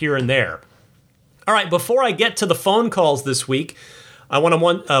here and there. All right, before I get to the phone calls this week, I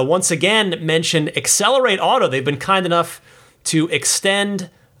want to once again mention Accelerate Auto. They've been kind enough to extend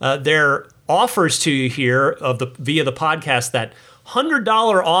their offers to you here via the podcast, that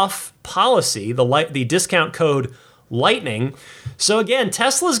 $100 off policy, the discount code Lightning. So again,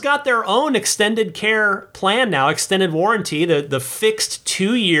 Tesla's got their own extended care plan now, extended warranty, the fixed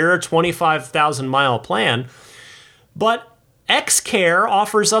 2-year, 25,000 mile plan. But XCare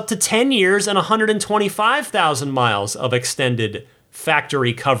offers up to 10 years and 125,000 miles of extended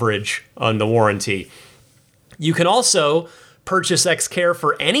factory coverage on the warranty. You can also purchase XCare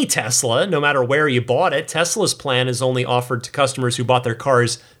for any Tesla, no matter where you bought it. Tesla's plan is only offered to customers who bought their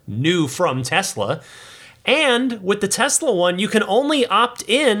cars new from Tesla. And with the Tesla one, you can only opt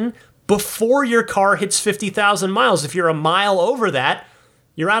in before your car hits 50,000 miles. If you're a mile over that,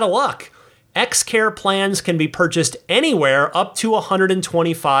 you're out of luck. XCare plans can be purchased anywhere up to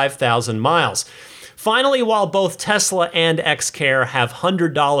 125,000 miles. Finally, while both Tesla and Xcare have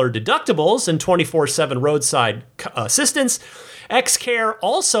 $100 deductibles and 24/7 roadside assistance, Xcare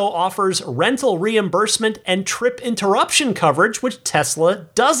also offers rental reimbursement and trip interruption coverage, which Tesla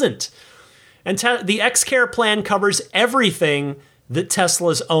doesn't. And the Xcare plan covers everything that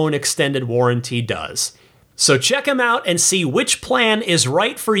Tesla's own extended warranty does. So check them out and see which plan is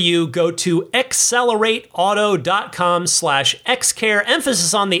right for you. Go to accelerateauto.com/Xcare,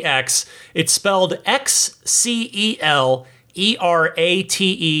 emphasis on the X. It's spelled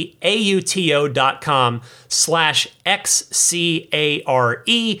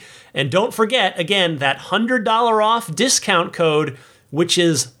XCELERATEAUTO.com/XCARE. And don't forget, again, that $100 off discount code, which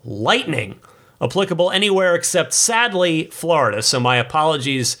is Lightning, applicable anywhere except, sadly, Florida. So my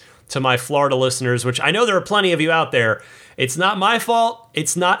apologies to my Florida listeners, which I know there are plenty of you out there. It's not my fault.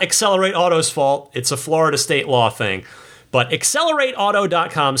 It's not Accelerate Auto's fault. It's a Florida state law thing. But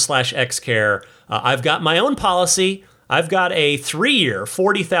accelerateauto.com/Xcare. I've got my own policy. I've got a 3-year,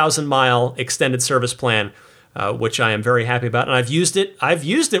 40,000-mile extended service plan, which I am very happy about. And I've used it. I've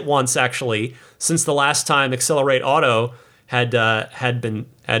used it once, actually, since the last time Accelerate Auto had been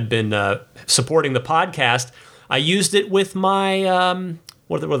supporting the podcast. I used it with my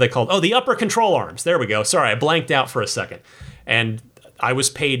what are they called? Oh, the upper control arms. There we go. Sorry, I blanked out for a second. And I was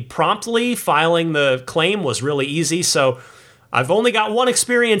paid promptly. Filing the claim was really easy. So I've only got one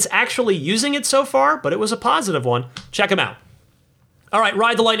experience actually using it so far, but it was a positive one. Check them out. All right,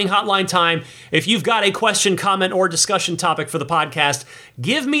 Ride the Lightning hotline time. If you've got a question, comment, or discussion topic for the podcast,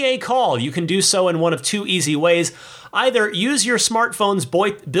 give me a call. You can do so in one of two easy ways. Either use your smartphone's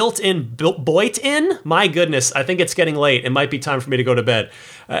built-in, my goodness, I think it's getting late. It might be time for me to go to bed.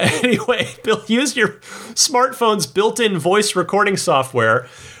 Anyway, use your smartphone's built-in voice recording software.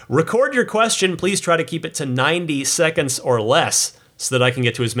 Record your question. Please try to keep it to 90 seconds or less, so that I can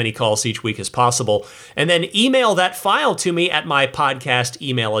get to as many calls each week as possible. And then email that file to me at my podcast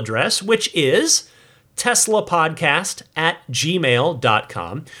email address, which is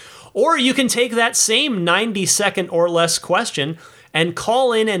teslapodcast@gmail.com. Or you can take that same 90-second or less question and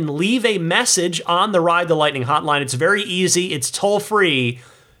call in and leave a message on the Ride the Lightning hotline. It's very easy. It's toll-free,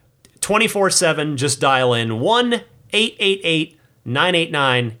 24/7. Just dial in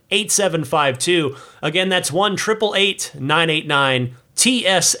 1-888-989-8752. Again, that's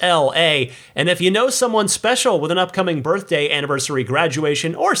 1-888-989-TSLA. And if you know someone special with an upcoming birthday, anniversary,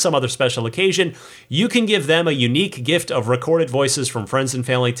 graduation, or some other special occasion, you can give them a unique gift of recorded voices from friends and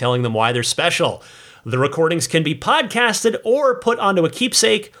family telling them why they're special. The recordings can be podcasted or put onto a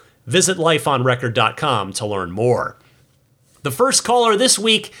keepsake. Visit lifeonrecord.com to learn more. The first caller this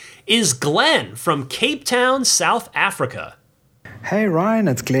week is Glenn from Cape Town, South Africa. Hey Ryan,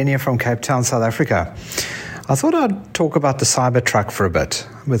 it's Glenn here from Cape Town, South Africa. I thought I'd talk about the Cybertruck for a bit.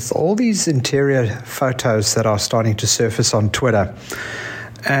 With all these interior photos that are starting to surface on Twitter,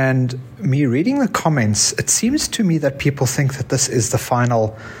 and me reading the comments, it seems to me that people think that this is the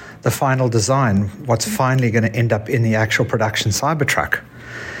final design, what's finally going to end up in the actual production Cybertruck.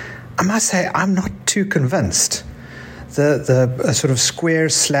 I must say, I'm not too convinced. The sort of square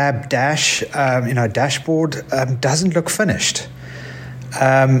slab dashboard doesn't look finished.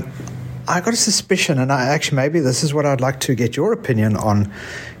 I got a suspicion, and maybe this is what I'd like to get your opinion on,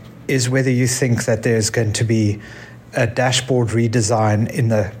 is whether you think that there's going to be a dashboard redesign in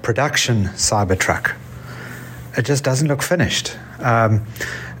the production Cybertruck. It just doesn't look finished. And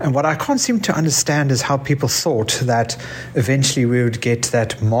what I can't seem to understand is how people thought that eventually we would get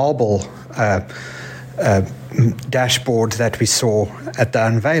that marble dashboard that we saw at the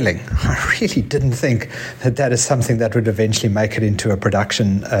unveiling. I really didn't think that is something that would eventually make it into a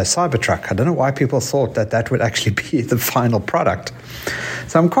production Cybertruck. I don't know why people thought that would actually be the final product.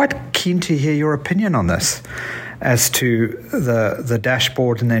 So I'm quite keen to hear your opinion on this as to the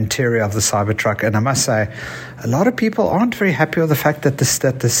dashboard and the interior of the Cybertruck. And I must say, a lot of people aren't very happy with the fact that the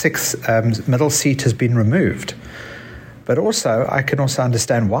sixth middle seat has been removed. But also, I can also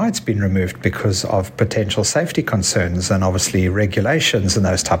understand why it's been removed, because of potential safety concerns and obviously regulations and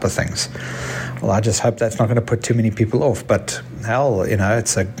those type of things. Well, I just hope that's not going to put too many people off. But hell,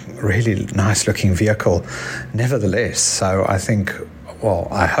 it's a really nice looking vehicle nevertheless. So I think,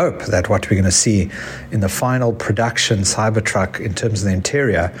 I hope that what we're going to see in the final production Cybertruck in terms of the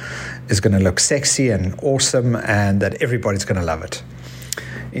interior is going to look sexy and awesome, and that everybody's going to love it.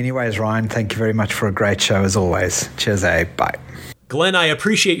 Anyways, Ryan, thank you very much for a great show as always. Cheers, bye. Glenn, I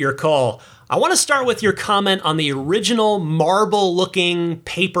appreciate your call. I want to start with your comment on the original marble-looking,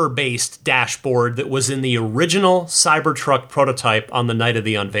 paper-based dashboard that was in the original Cybertruck prototype on the night of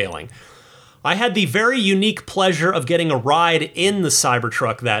the unveiling. I had the very unique pleasure of getting a ride in the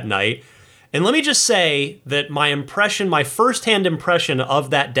Cybertruck that night, And let me just say that my firsthand impression of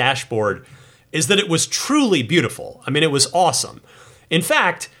that dashboard is that it was truly beautiful. I mean, it was awesome. In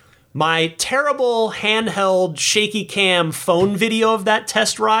fact, my terrible handheld shaky cam phone video of that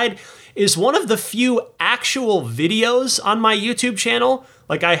test ride is one of the few actual videos on my YouTube channel.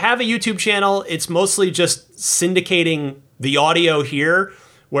 Like, I have a YouTube channel. It's mostly just syndicating the audio here,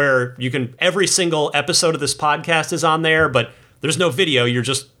 where every single episode of this podcast is on there, but there's no video.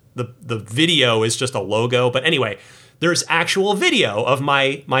 The video is just a logo. But anyway, there's actual video of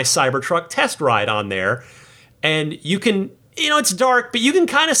my Cybertruck test ride on there. And you can, it's dark, but you can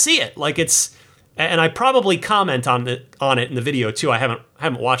kind of see it. Like, and I probably comment on it in the video too. I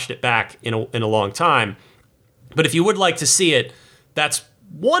haven't watched it back in a long time. But if you would like to see it, that's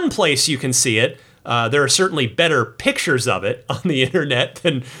one place you can see it. There are certainly better pictures of it on the internet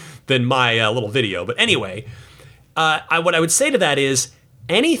than my little video. But anyway, what I would say to that is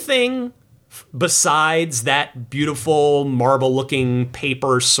anything besides that beautiful marble-looking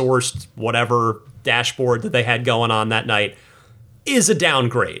paper-sourced whatever dashboard that they had going on that night is a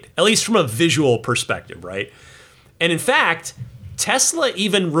downgrade, at least from a visual perspective, right? And in fact, Tesla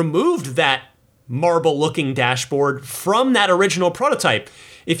even removed that marble-looking dashboard from that original prototype.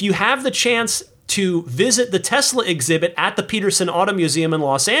 If you have the chance to visit the Tesla exhibit at the Peterson Auto Museum in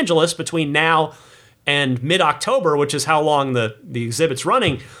Los Angeles between now and mid-October, which is how long the exhibit's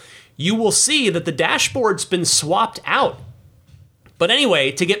running, you will see that the dashboard's been swapped out. But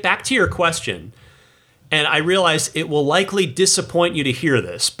anyway, to get back to your question, and I realize it will likely disappoint you to hear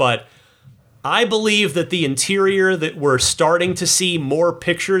this, but I believe that the interior that we're starting to see more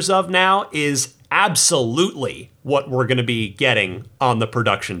pictures of now is absolutely what we're going to be getting on the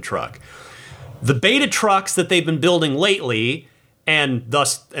production truck. The beta trucks that they've been building lately, and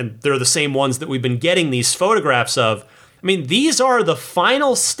they're the same ones that we've been getting these photographs of, I mean, these are the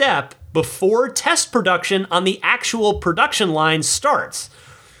final step before test production on the actual production line starts.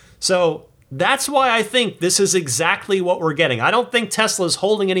 So that's why I think this is exactly what we're getting. I don't think Tesla's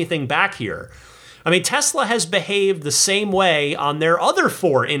holding anything back here. I mean, Tesla has behaved the same way on their other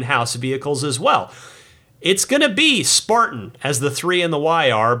 4 in-house vehicles as well. It's going to be Spartan, as the 3 and the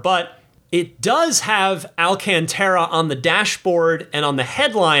Y are, but it does have Alcantara on the dashboard and on the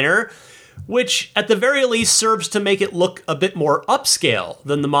headliner, which at the very least serves to make it look a bit more upscale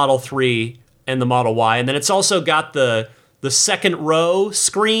than the Model 3 and the Model Y. And then it's also got the second row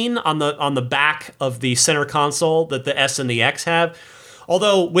screen on the back of the center console that the S and the X have.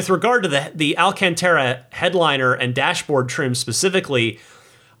 Although with regard to the Alcantara headliner and dashboard trim specifically,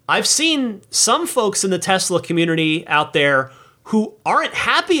 I've seen some folks in the Tesla community out there who aren't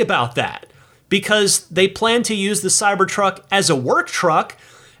happy about that because they plan to use the Cybertruck as a work truck,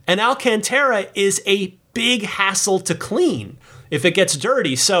 and Alcantara is a big hassle to clean if it gets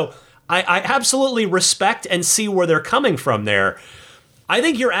dirty. So I absolutely respect and see where they're coming from there. I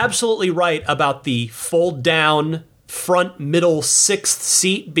think you're absolutely right about the fold-down front middle 6th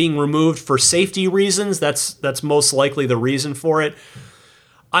seat being removed for safety reasons. That's most likely the reason for it.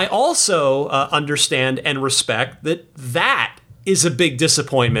 I also understand and respect that is a big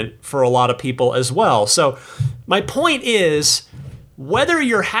disappointment for a lot of people as well. So my point is, whether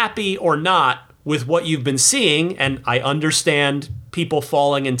you're happy or not with what you've been seeing, and I understand people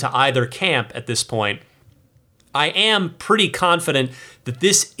falling into either camp at this point, I am pretty confident that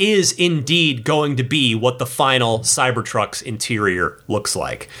this is indeed going to be what the final Cybertruck's interior looks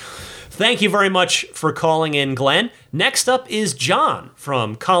like. Thank you very much for calling in, Glenn. Next up is John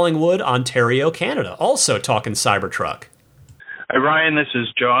from Collingwood, Ontario, Canada, also talking Cybertruck. Hi, Ryan. This is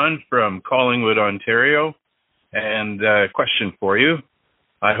John from Collingwood, Ontario. And a question for you.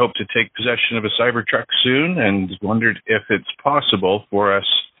 I hope to take possession of a Cybertruck soon and wondered if it's possible for us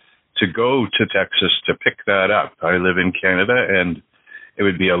to go to Texas to pick that up. I live in Canada, and it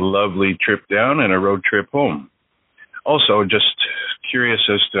would be a lovely trip down and a road trip home. Also, just curious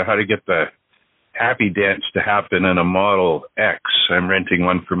as to how to get the happy dance to happen in a Model X. I'm renting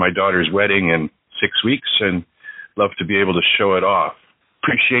one for my daughter's wedding in 6 weeks and love to be able to show it off.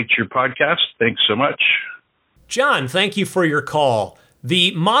 Appreciate your podcast. Thanks so much. John, thank you for your call.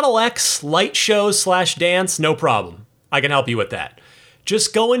 The Model X light show / dance, no problem. I can help you with that.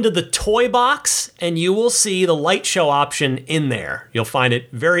 Just go into the toy box and you will see the light show option in there. You'll find it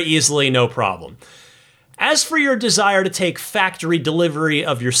very easily, no problem. As for your desire to take factory delivery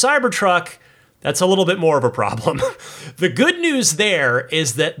of your Cybertruck, that's a little bit more of a problem. The good news there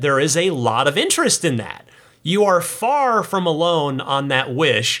is that there is a lot of interest in that. You are far from alone on that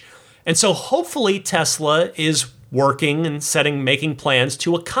wish, and so hopefully Tesla is working and making plans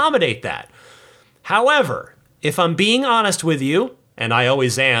to accommodate that. However, if I'm being honest with you, and I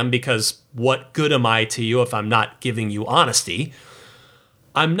always am, because what good am I to you if I'm not giving you honesty?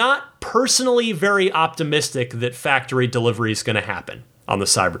 I'm not personally very optimistic that factory delivery is going to happen on the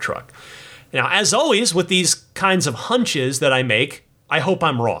Cybertruck. Now, as always, with these kinds of hunches that I make, I hope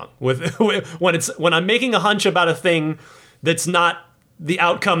I'm wrong. When I'm making a hunch about a thing that's not the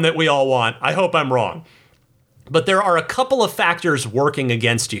outcome that we all want, I hope I'm wrong. But there are a couple of factors working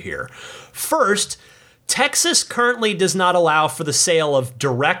against you here. First, Texas currently does not allow for the sale of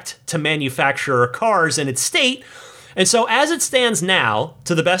direct-to-manufacturer cars in its state. And so as it stands now,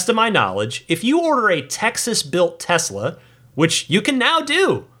 to the best of my knowledge, if you order a Texas-built Tesla, which you can now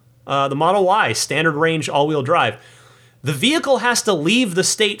do, the Model Y, standard range all-wheel drive, the vehicle has to leave the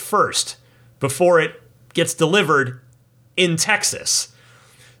state first before it gets delivered in Texas.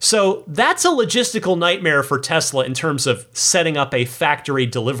 So that's a logistical nightmare for Tesla in terms of setting up a factory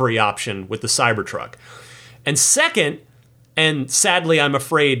delivery option with the Cybertruck. And second, and sadly I'm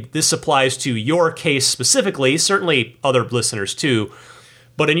afraid this applies to your case specifically, certainly other listeners too,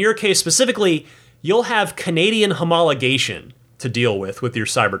 but in your case specifically, you'll have Canadian homologation to deal with your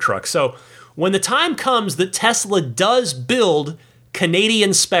Cybertruck. So when the time comes that Tesla does build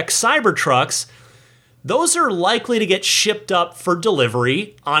Canadian spec Cybertrucks, those are likely to get shipped up for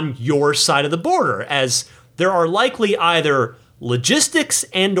delivery on your side of the border, as there are likely either logistics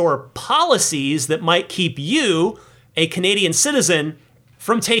and or policies that might keep you, a Canadian citizen,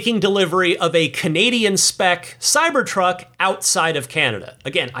 from taking delivery of a Canadian spec Cybertruck outside of Canada.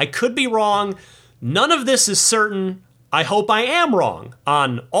 Again, I could be wrong. None of this is certain. I hope I am wrong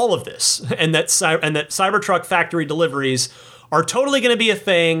on all of this, and that Cybertruck factory deliveries are totally going to be a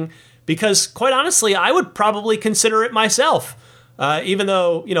thing, because quite honestly, I would probably consider it myself, even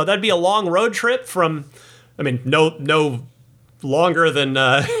though, that'd be a long road trip from, no longer than,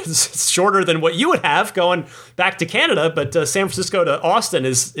 shorter than what you would have going back to Canada, but San Francisco to Austin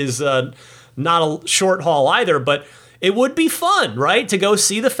is not a short haul either, but it would be fun, right? To go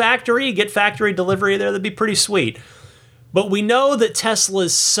see the factory, get factory delivery there, that'd be pretty sweet. But we know that Tesla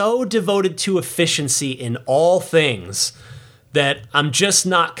is so devoted to efficiency in all things that I'm just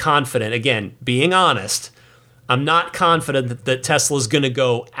not confident. Again, being honest, I'm not confident that Tesla is going to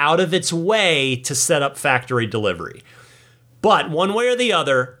go out of its way to set up factory delivery. But one way or the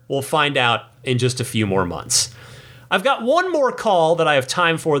other, we'll find out in just a few more months. I've got one more call that I have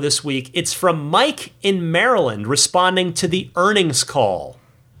time for this week. It's from Mike in Maryland, responding to the earnings call.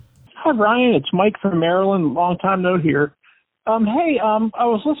 Hi, Ryan. It's Mike from Maryland. Long time no hear. I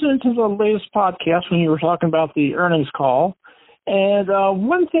was listening to the latest podcast when you were talking about the earnings call. And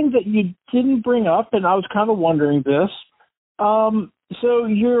one thing that you didn't bring up, and I was kind of wondering this, so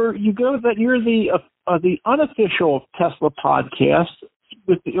you're the unofficial Tesla podcast.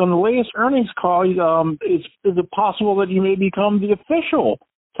 On the latest earnings call, is it possible that you may become the official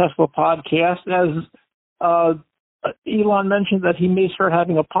Tesla podcast? As Elon mentioned that he may start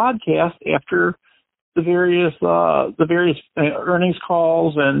having a podcast after the various earnings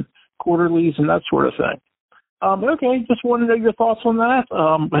calls and quarterlies and that sort of thing. Okay, just wanted to know your thoughts on that.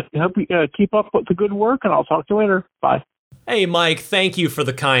 I hope you keep up with the good work, and I'll talk to you later. Bye. Hey, Mike, thank you for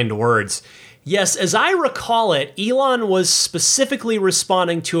the kind words. Yes, as I recall it, Elon was specifically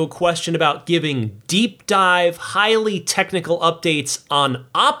responding to a question about giving deep dive, highly technical updates on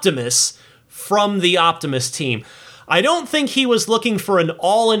Optimus from the Optimus team. I don't think he was looking for an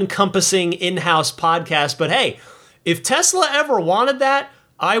all-encompassing in-house podcast, but hey, if Tesla ever wanted that,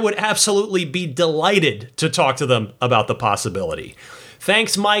 I would absolutely be delighted to talk to them about the possibility.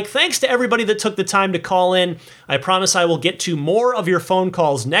 Thanks, Mike. Thanks to everybody that took the time to call in. I promise I will get to more of your phone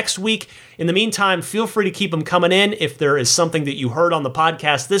calls next week. In the meantime, feel free to keep them coming in if there is something that you heard on the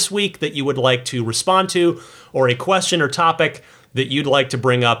podcast this week that you would like to respond to, or a question or topic that you'd like to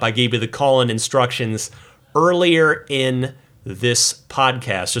bring up. I gave you the call-in instructions earlier in this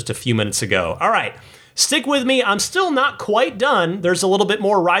podcast just a few minutes ago. All right. Stick with me. I'm still not quite done. There's a little bit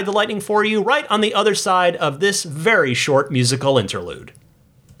more Ride the Lightning for you right on the other side of this very short musical interlude.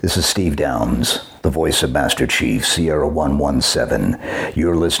 This is Steve Downs, the voice of Master Chief, Sierra 117.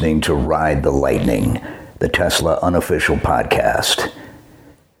 You're listening to Ride the Lightning, the Tesla unofficial podcast.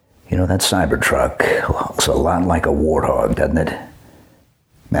 You know, that Cybertruck looks a lot like a warthog, doesn't it?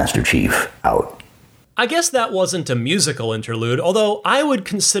 Master Chief, out. I guess that wasn't a musical interlude, although I would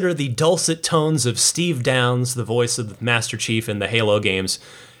consider the dulcet tones of Steve Downs, the voice of Master Chief in the Halo games,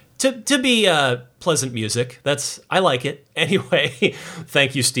 to be pleasant music. I like it. Anyway,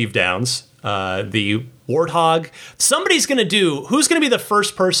 thank you, Steve Downs. The Warthog. Who's going to be the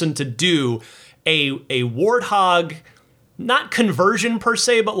first person to do a Warthog, not conversion per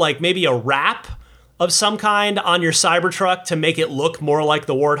se, but like maybe a wrap of some kind on your Cybertruck to make it look more like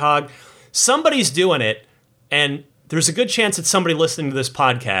the Warthog. Somebody's doing it, and there's a good chance it's somebody listening to this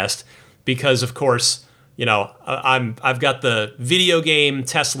podcast because, of course, you know, I've got the video game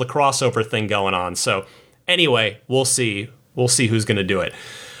Tesla crossover thing going on. So anyway, we'll see. We'll see who's going to do it.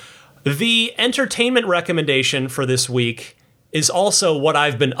 The entertainment recommendation for this week is also what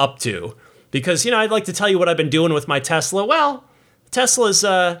I've been up to. Because, you know, I'd like to tell you what I've been doing with my Tesla. Well, Tesla's,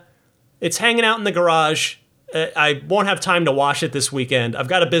 it's hanging out in the garage. I won't have time to wash it this weekend. I've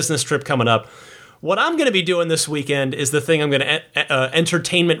got a business trip coming up. What I'm going to be doing this weekend is the thing I'm going to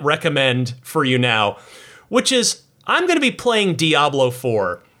entertainment recommend for you now, which is I'm going to be playing Diablo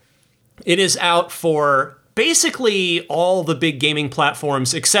 4. It is out for basically all the big gaming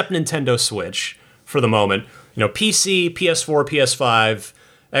platforms except Nintendo Switch for the moment. You know, PC, PS4, PS5,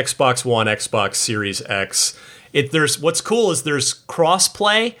 Xbox One, Xbox Series X. What's cool is there's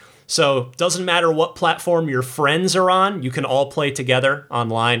cross-play, so it doesn't matter what platform your friends are on, you can all play together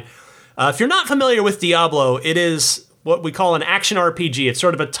online. If you're not familiar with Diablo, it is what we call an action RPG. It's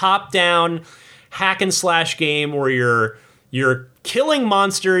sort of a top-down hack and slash game where you're killing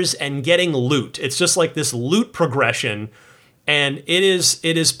monsters and getting loot. It's just like this loot progression, and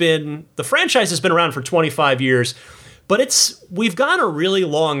the franchise has been around for 25 years, but we've gone a really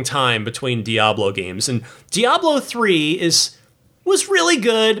long time between Diablo games, and Diablo 3 was really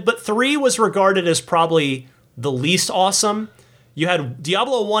good, but 3 was regarded as probably the least awesome. You had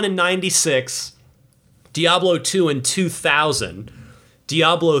Diablo 1 in 96, Diablo 2 in 2000,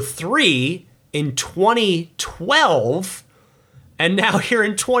 Diablo 3 in 2012, and now here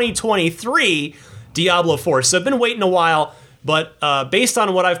in 2023, Diablo 4. So I've been waiting a while, but based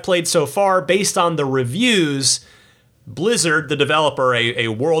on what I've played so far, based on the reviews, Blizzard, the developer, a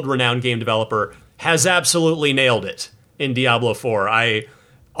world-renowned game developer, has absolutely nailed it in Diablo 4.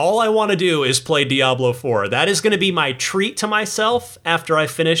 All I want to do is play Diablo 4. That is going to be my treat to myself after I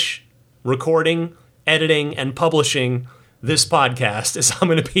finish recording, editing, and publishing this podcast, is I'm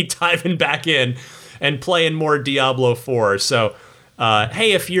going to be diving back in and playing more Diablo 4. So,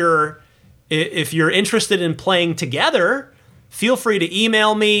 hey, if you're interested in playing together, feel free to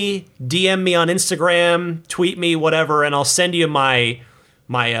email me, DM me on Instagram, tweet me, whatever, and I'll send you my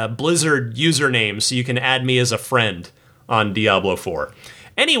Blizzard username so you can add me as a friend on Diablo 4.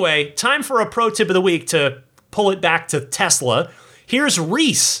 Anyway, time for a pro tip of the week to pull it back to Tesla. Here's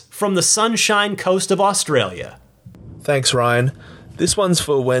Reese from the Sunshine Coast of Australia. Thanks, Ryan. This one's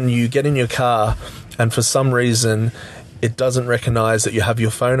for when you get in your car and for some reason it doesn't recognize that you have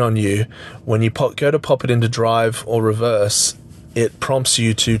your phone on you. When you go to pop it into drive or reverse, it prompts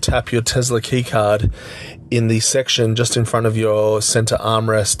you to tap your Tesla keycard in the section just in front of your center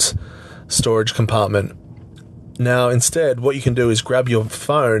armrest storage compartment. Now, instead, what you can do is grab your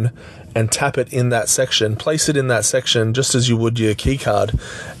phone and tap it in that section, place it in that section just as you would your keycard,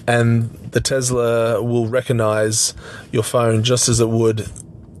 and the Tesla will recognize your phone just as it would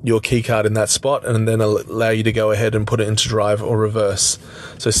your keycard in that spot, and then allow you to go ahead and put it into drive or reverse.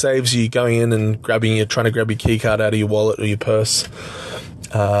 So it saves you going in and trying to grab your keycard out of your wallet or your purse.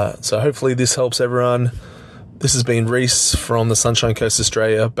 So hopefully this helps everyone. This has been Reese from the Sunshine Coast,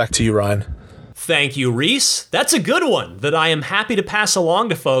 Australia. Back to you, Ryan. Thank you, Reese. That's a good one that I am happy to pass along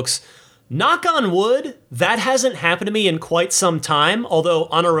to folks. Knock on wood, that hasn't happened to me in quite some time, although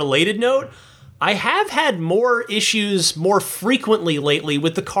on a related note, I have had more issues more frequently lately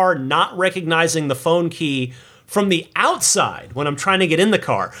with the car not recognizing the phone key from the outside when I'm trying to get in the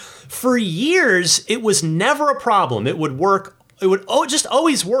car. For years, it was never a problem. It would work. It would just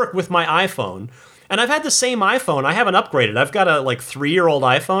always work with my iPhone. And I've had the same iPhone. I haven't upgraded. I've got a 3-year-old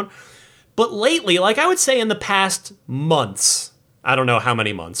iPhone. But lately, I would say in the past months, I don't know how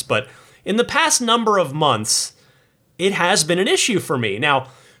many months, but in the past number of months, it has been an issue for me. Now,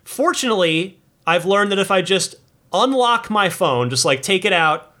 fortunately, I've learned that if I just unlock my phone, just take it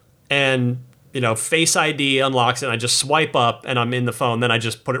out and, Face ID unlocks it, and I just swipe up and I'm in the phone, then I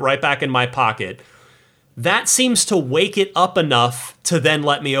just put it right back in my pocket. That seems to wake it up enough to then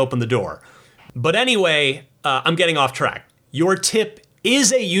let me open the door. But anyway, I'm getting off track. Your tip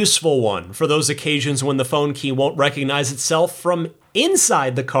is a useful one for those occasions when the phone key won't recognize itself from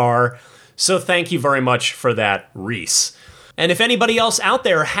inside the car. So thank you very much for that, Reese. And if anybody else out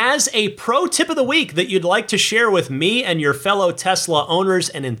there has a pro tip of the week that you'd like to share with me and your fellow Tesla owners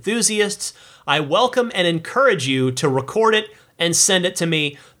and enthusiasts, I welcome and encourage you to record it and send it to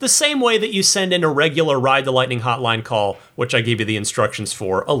me the same way that you send in a regular Ride the Lightning hotline call, which I gave you the instructions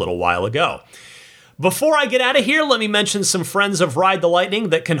for a little while ago. Before I get out of here, let me mention some friends of Ride the Lightning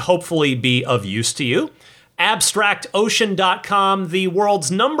that can hopefully be of use to you. AbstractOcean.com, the world's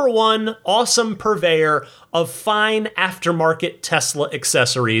 #1 awesome purveyor of fine aftermarket Tesla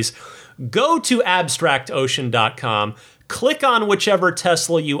accessories. Go to AbstractOcean.com, click on whichever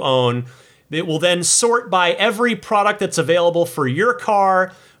Tesla you own. It will then sort by every product that's available for your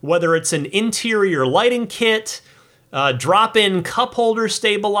car, whether it's an interior lighting kit, drop-in cup holder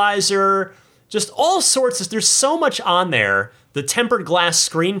stabilizer, just all sorts. There's so much on there. The tempered glass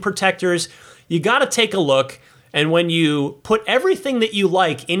screen protectors. You got to take a look, and when you put everything that you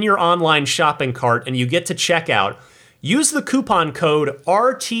like in your online shopping cart and you get to checkout, use the coupon code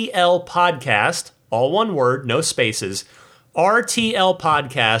RTLPodcast, all one word, no spaces,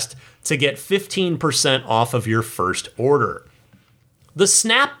 RTLPodcast, to get 15% off of your first order. The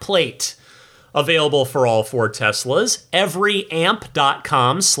snap plate, available for all 4 Teslas,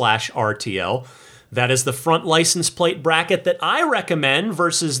 everyamp.com/RTL. That is the front license plate bracket that I recommend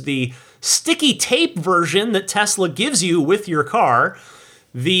versus the sticky tape version that Tesla gives you with your car.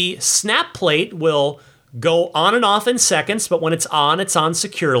 The snap plate will go on and off in seconds, but when it's on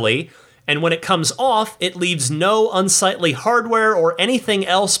securely. And when it comes off, it leaves no unsightly hardware or anything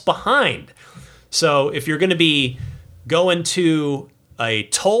else behind. So if you're going to be going to a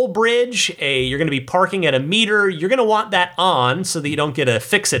toll bridge, you're going to be parking at a meter, you're going to want that on so that you don't get a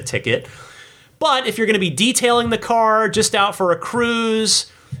fix-it ticket. But if you're going to be detailing the car, just out for a cruise,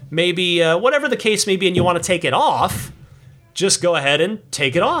 maybe whatever the case may be, and you want to take it off, just go ahead and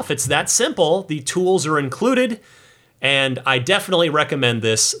take it off. It's that simple. The tools are included, and I definitely recommend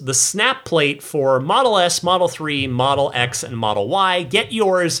this. The snap plate for Model S, Model 3, Model X, and Model Y. Get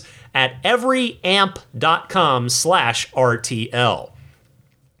yours at everyamp.com/RTL.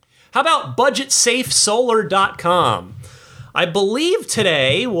 How about BudgetSafeSolar.com? I believe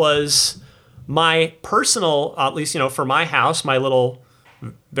today was my personal, at least, for my house, my little,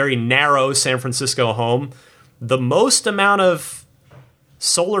 very narrow San Francisco home, the most amount of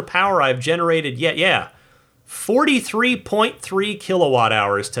solar power I've generated yet. Yeah, 43.3 kilowatt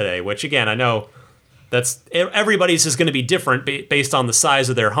hours today, which again, I know everybody's is going to be different based on the size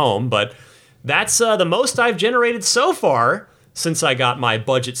of their home, but that's the most I've generated so far since I got my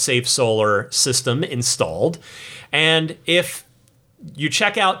Budget Safe Solar system installed. And if you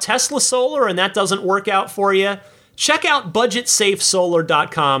check out Tesla Solar and that doesn't work out for you, check out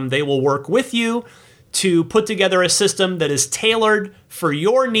BudgetSafeSolar.com. They will work with you to put together a system that is tailored for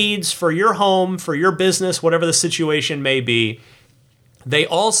your needs, for your home, for your business, whatever the situation may be. They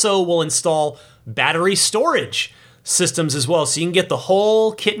also will install battery storage systems as well, so you can get the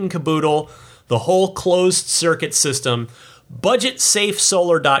whole kit and caboodle, the whole closed circuit system.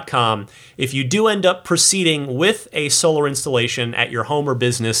 BudgetSafeSolar.com. If you do end up proceeding with a solar installation at your home or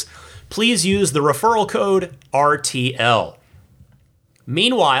business, please use the referral code RTL.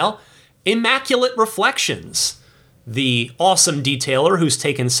 Meanwhile, Immaculate Reflections, the awesome detailer who's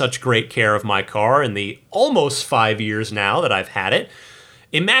taken such great care of my car in the almost 5 years now that I've had it.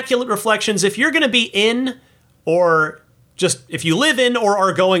 Immaculate Reflections, if you're going to be in, or just if you live in or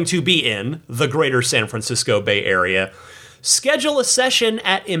are going to be in the greater San Francisco Bay Area, schedule a session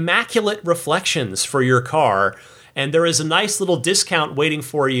at Immaculate Reflections for your car, and there is a nice little discount waiting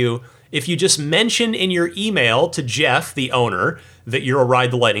for you if you just mention in your email to Jeff, the owner, that you're a Ride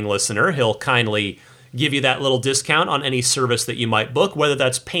the Lightning listener. He'll kindly give you that little discount on any service that you might book, whether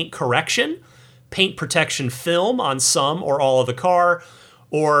that's paint correction, paint protection film on some or all of the car,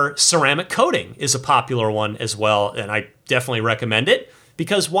 or ceramic coating is a popular one as well, and I definitely recommend it,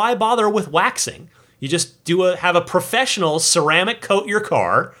 because why bother with waxing? You just have a professional ceramic coat your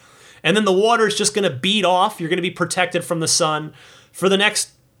car, and then the water is just going to bead off. You're going to be protected from the sun for the next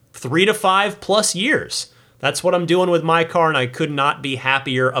 3 to 5 plus years. That's what I'm doing with my car, and I could not be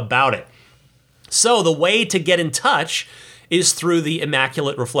happier about it. So the way to get in touch is through the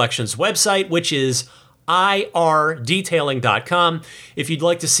Immaculate Reflections website, which is irdetailing.com. If you'd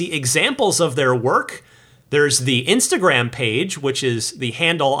like to see examples of their work, there's the Instagram page, which is the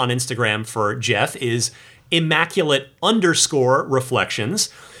handle on Instagram for Jeff is Immaculate_Reflections.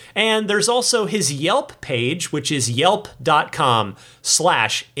 And there's also his Yelp page, which is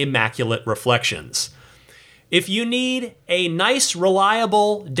yelp.com/Immaculate Reflections. If you need a nice,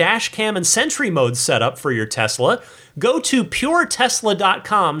 reliable dash cam and Sentry mode setup for your Tesla, go to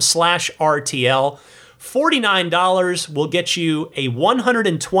puretesla.com/RTL. $49 will get you a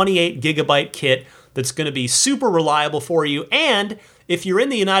 128 gigabyte kit that's going to be super reliable for you. And if you're in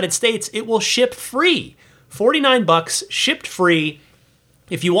the United States, it will ship free. $49 shipped free.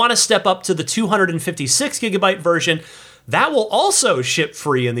 If you want to step up to the 256 gigabyte version, that will also ship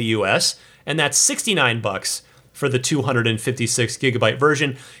free in the US, and that's $69 for the 256 gigabyte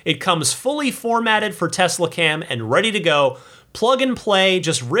version. It comes fully formatted for Tesla Cam and ready to go. Plug and play,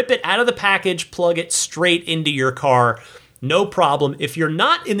 just rip it out of the package, plug it straight into your car. No problem. If you're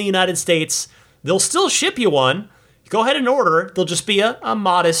not in the United States, they'll still ship you one. Go ahead and order. There'll just be a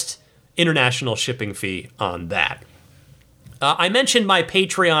modest international shipping fee on that. I mentioned my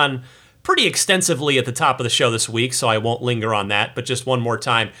Patreon pretty extensively at the top of the show this week, so I won't linger on that, but just one more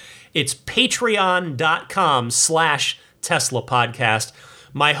time. It's patreon.com/Tesla podcast.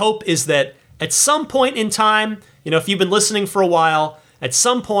 My hope is that at some point in time, if you've been listening for a while, at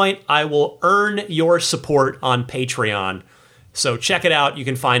some point I will earn your support on Patreon. So check it out. You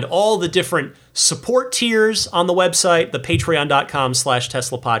can find all the different support tiers on the website, the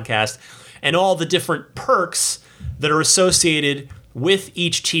patreon.com/Tesla podcast, and all the different perks that are associated with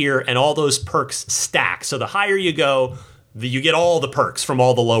each tier, and all those perks stack. So the higher you go, you get all the perks from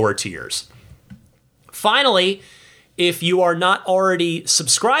all the lower tiers. Finally, if you are not already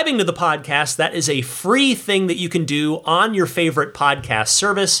subscribing to the podcast, that is a free thing that you can do on your favorite podcast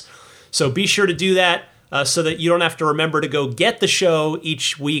service. So be sure to do that so that you don't have to remember to go get the show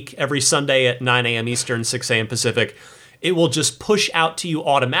each week, every Sunday at 9 a.m. Eastern, 6 a.m. Pacific. It will just push out to you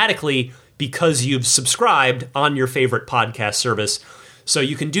automatically because you've subscribed on your favorite podcast service. So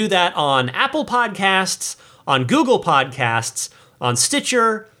you can do that on Apple Podcasts, on Google Podcasts, on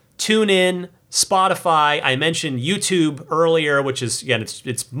Stitcher, TuneIn, Spotify. I mentioned YouTube earlier, which is, again,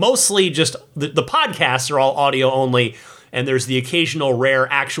 it's mostly just the podcasts are all audio only, and there's the occasional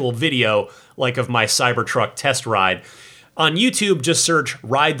rare actual video, like of my Cybertruck test ride. On YouTube, just search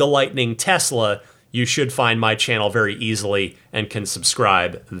Ride the Lightning Tesla. You should find my channel very easily and can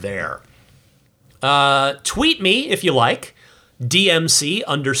subscribe there. Tweet me if you like.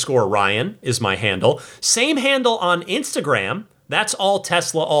 DMC_Ryan is my handle. Same handle on Instagram. That's all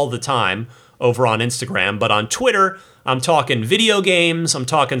Tesla all the time over on Instagram. But on Twitter, I'm talking video games, I'm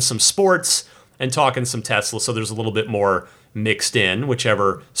talking some sports, and talking some Tesla. So there's a little bit more mixed in,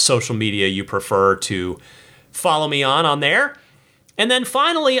 whichever social media you prefer to follow me on there. And then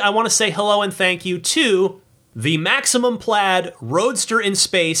finally, I want to say hello and thank you to the Maximum Plaid Roadster in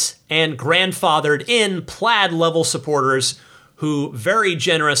Space and Grandfathered in Plaid level supporters who very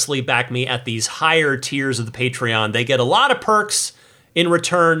generously back me at these higher tiers of the Patreon. They get a lot of perks in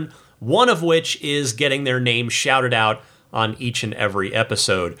return, one of which is getting their name shouted out on each and every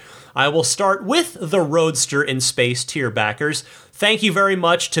episode. I will start with the Roadster in Space tier backers. Thank you very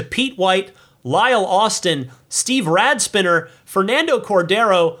much to Pete White, Lyle Austin, Steve Radspinner, Fernando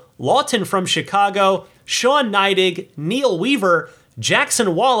Cordero, Lawton from Chicago, Sean Neidig, Neil Weaver,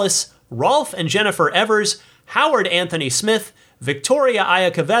 Jackson Wallace, Rolf and Jennifer Evers, Howard Anthony Smith, Victoria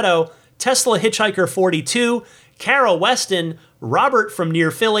Iacovetto, Tesla Hitchhiker 42, Kara Weston, Robert from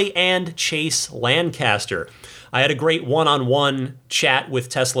near Philly, and Chase Lancaster. I had a great one-on-one chat with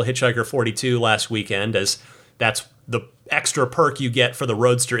Tesla Hitchhiker 42 last weekend, as that's the extra perk you get for the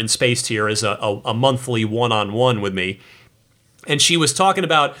Roadster in Space tier is a monthly one-on-one with me. And she was talking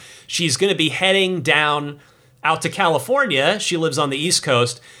about she's going to be heading down out to California. She lives on the East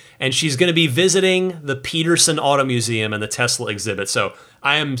Coast, and she's going to be visiting the Peterson Auto Museum and the Tesla exhibit. So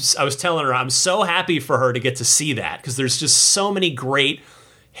I was telling her I'm so happy for her to get to see that, because there's just so many great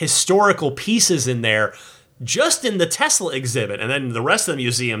historical pieces in there just in the Tesla exhibit, and then the rest of the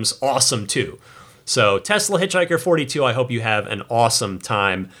museum's awesome too. So Tesla Hitchhiker 42, I hope you have an awesome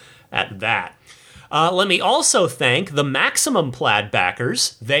time at that. Let me also thank the Maximum Plaid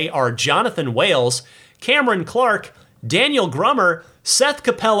backers. They are Jonathan Wales, Cameron Clark, Daniel Grummer, Seth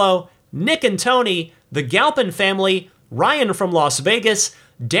Capello, Nick and Tony, the Galpin family, Ryan from Las Vegas,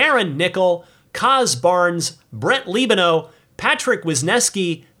 Darren Nickel, Kaz Barnes, Brett Libano, Patrick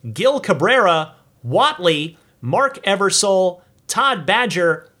Wisniewski, Gil Cabrera, Watley, Mark Eversole, Todd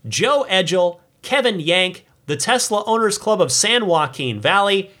Badger, Joe Edgel, Kevin Yank, the Tesla Owners Club of San Joaquin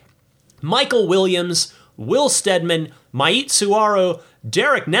Valley, Michael Williams, Will Stedman, Mait Suaro,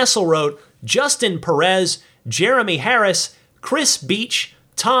 Derek Nesselrote, Justin Perez, Jeremy Harris, Chris Beach,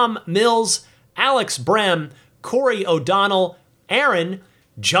 Tom Mills, Alex Brem, Corey O'Donnell, Aaron,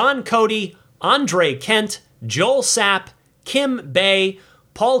 John Cody, Andre Kent, Joel Sapp, Kim Bay,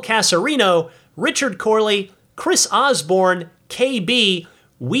 Paul Casarino, Richard Corley, Chris Osborne, KB,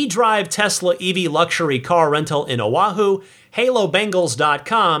 We Drive Tesla EV Luxury Car Rental in Oahu,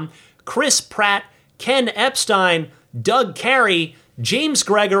 HaloBengals.com, Chris Pratt, Ken Epstein, Doug Carey, James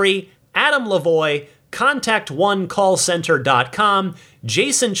Gregory, Adam Lavoie, ContactOneCallCenter.com,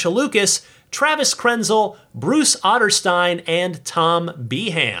 Jason Chalukas, Travis Krenzel, Bruce Otterstein, and Tom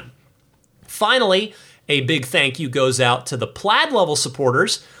Behan. Finally, a big thank you goes out to the Plaid level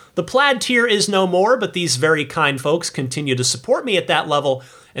supporters. The Plaid tier is no more, but these very kind folks continue to support me at that level,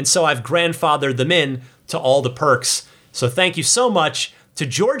 and so I've grandfathered them in to all the perks. So thank you so much to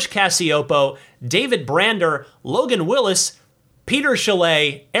George Cassiopo, David Brander, Logan Willis, Peter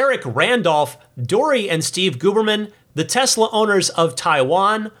Chalet, Eric Randolph, Dory and Steve Guberman, the Tesla owners of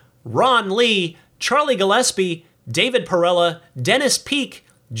Taiwan, Ron Lee, Charlie Gillespie, David Perella, Dennis Peak,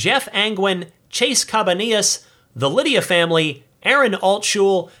 Jeff Angwin, Chase Cabanillas, the Lydia family, Aaron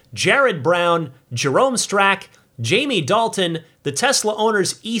Altschul, Jared Brown, Jerome Strack, Jamie Dalton, the Tesla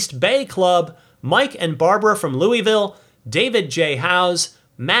Owners East Bay Club, Mike and Barbara from Louisville, David J. Howes,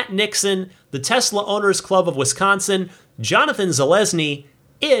 Matt Nixon, the Tesla Owners Club of Wisconsin, Jonathan Zalesny,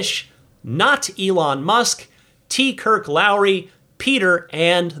 Ish, Not Elon Musk, T. Kirk Lowry, Peter,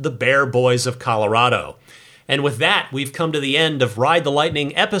 and the Bear Boys of Colorado. And with that, we've come to the end of Ride the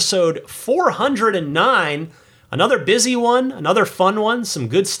Lightning episode 409. Another busy one, another fun one, some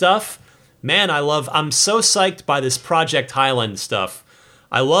good stuff. Man, I'm so psyched by this Project Highland stuff.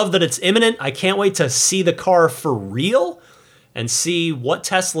 I love that it's imminent. I can't wait to see the car for real and see what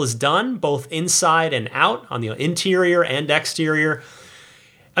Tesla's done, both inside and out, on the interior and exterior.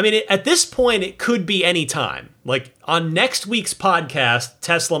 I mean, at this point, it could be any time. Like, on next week's podcast,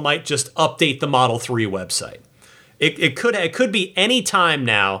 Tesla might just update the Model 3 website. It could be any time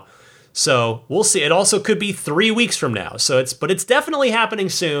now. So we'll see. It also could be 3 weeks from now. But it's definitely happening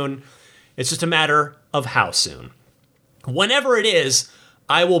soon. It's just a matter of how soon. Whenever it is,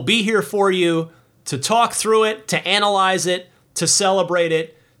 I will be here for you to talk through it, to analyze it, to celebrate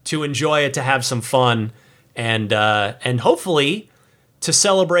it, to enjoy it, to have some fun, and hopefully to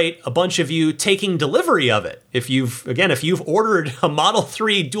celebrate a bunch of you taking delivery of it. If you've ordered a Model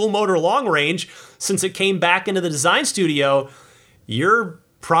 3 dual motor long range since it came back into the design studio, you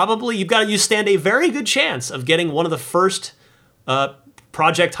stand a very good chance of getting one of the first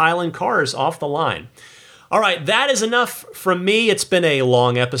Project Highland cars off the line. All right, that is enough from me. It's been a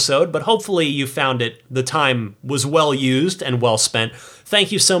long episode, but hopefully you found the time was well used and well spent.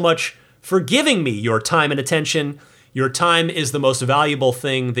 Thank you so much for giving me your time and attention. Your time is the most valuable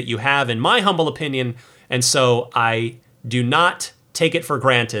thing that you have, in my humble opinion, and so I do not take it for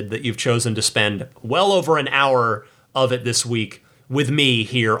granted that you've chosen to spend well over an hour of it this week with me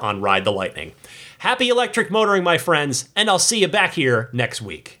here on Ride the Lightning. Happy electric motoring, my friends, and I'll see you back here next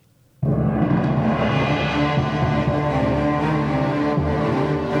week.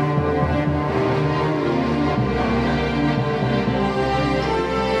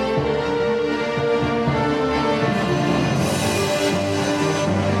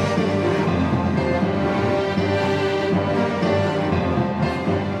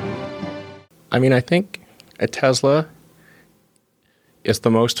 I mean, I think a Tesla is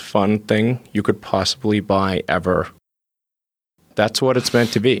the most fun thing you could possibly buy ever. That's what it's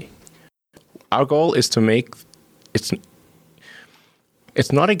meant to be. Our goal is to make it's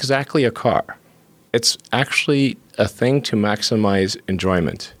not exactly a car. It's actually a thing to maximize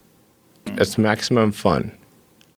enjoyment. It's maximum fun.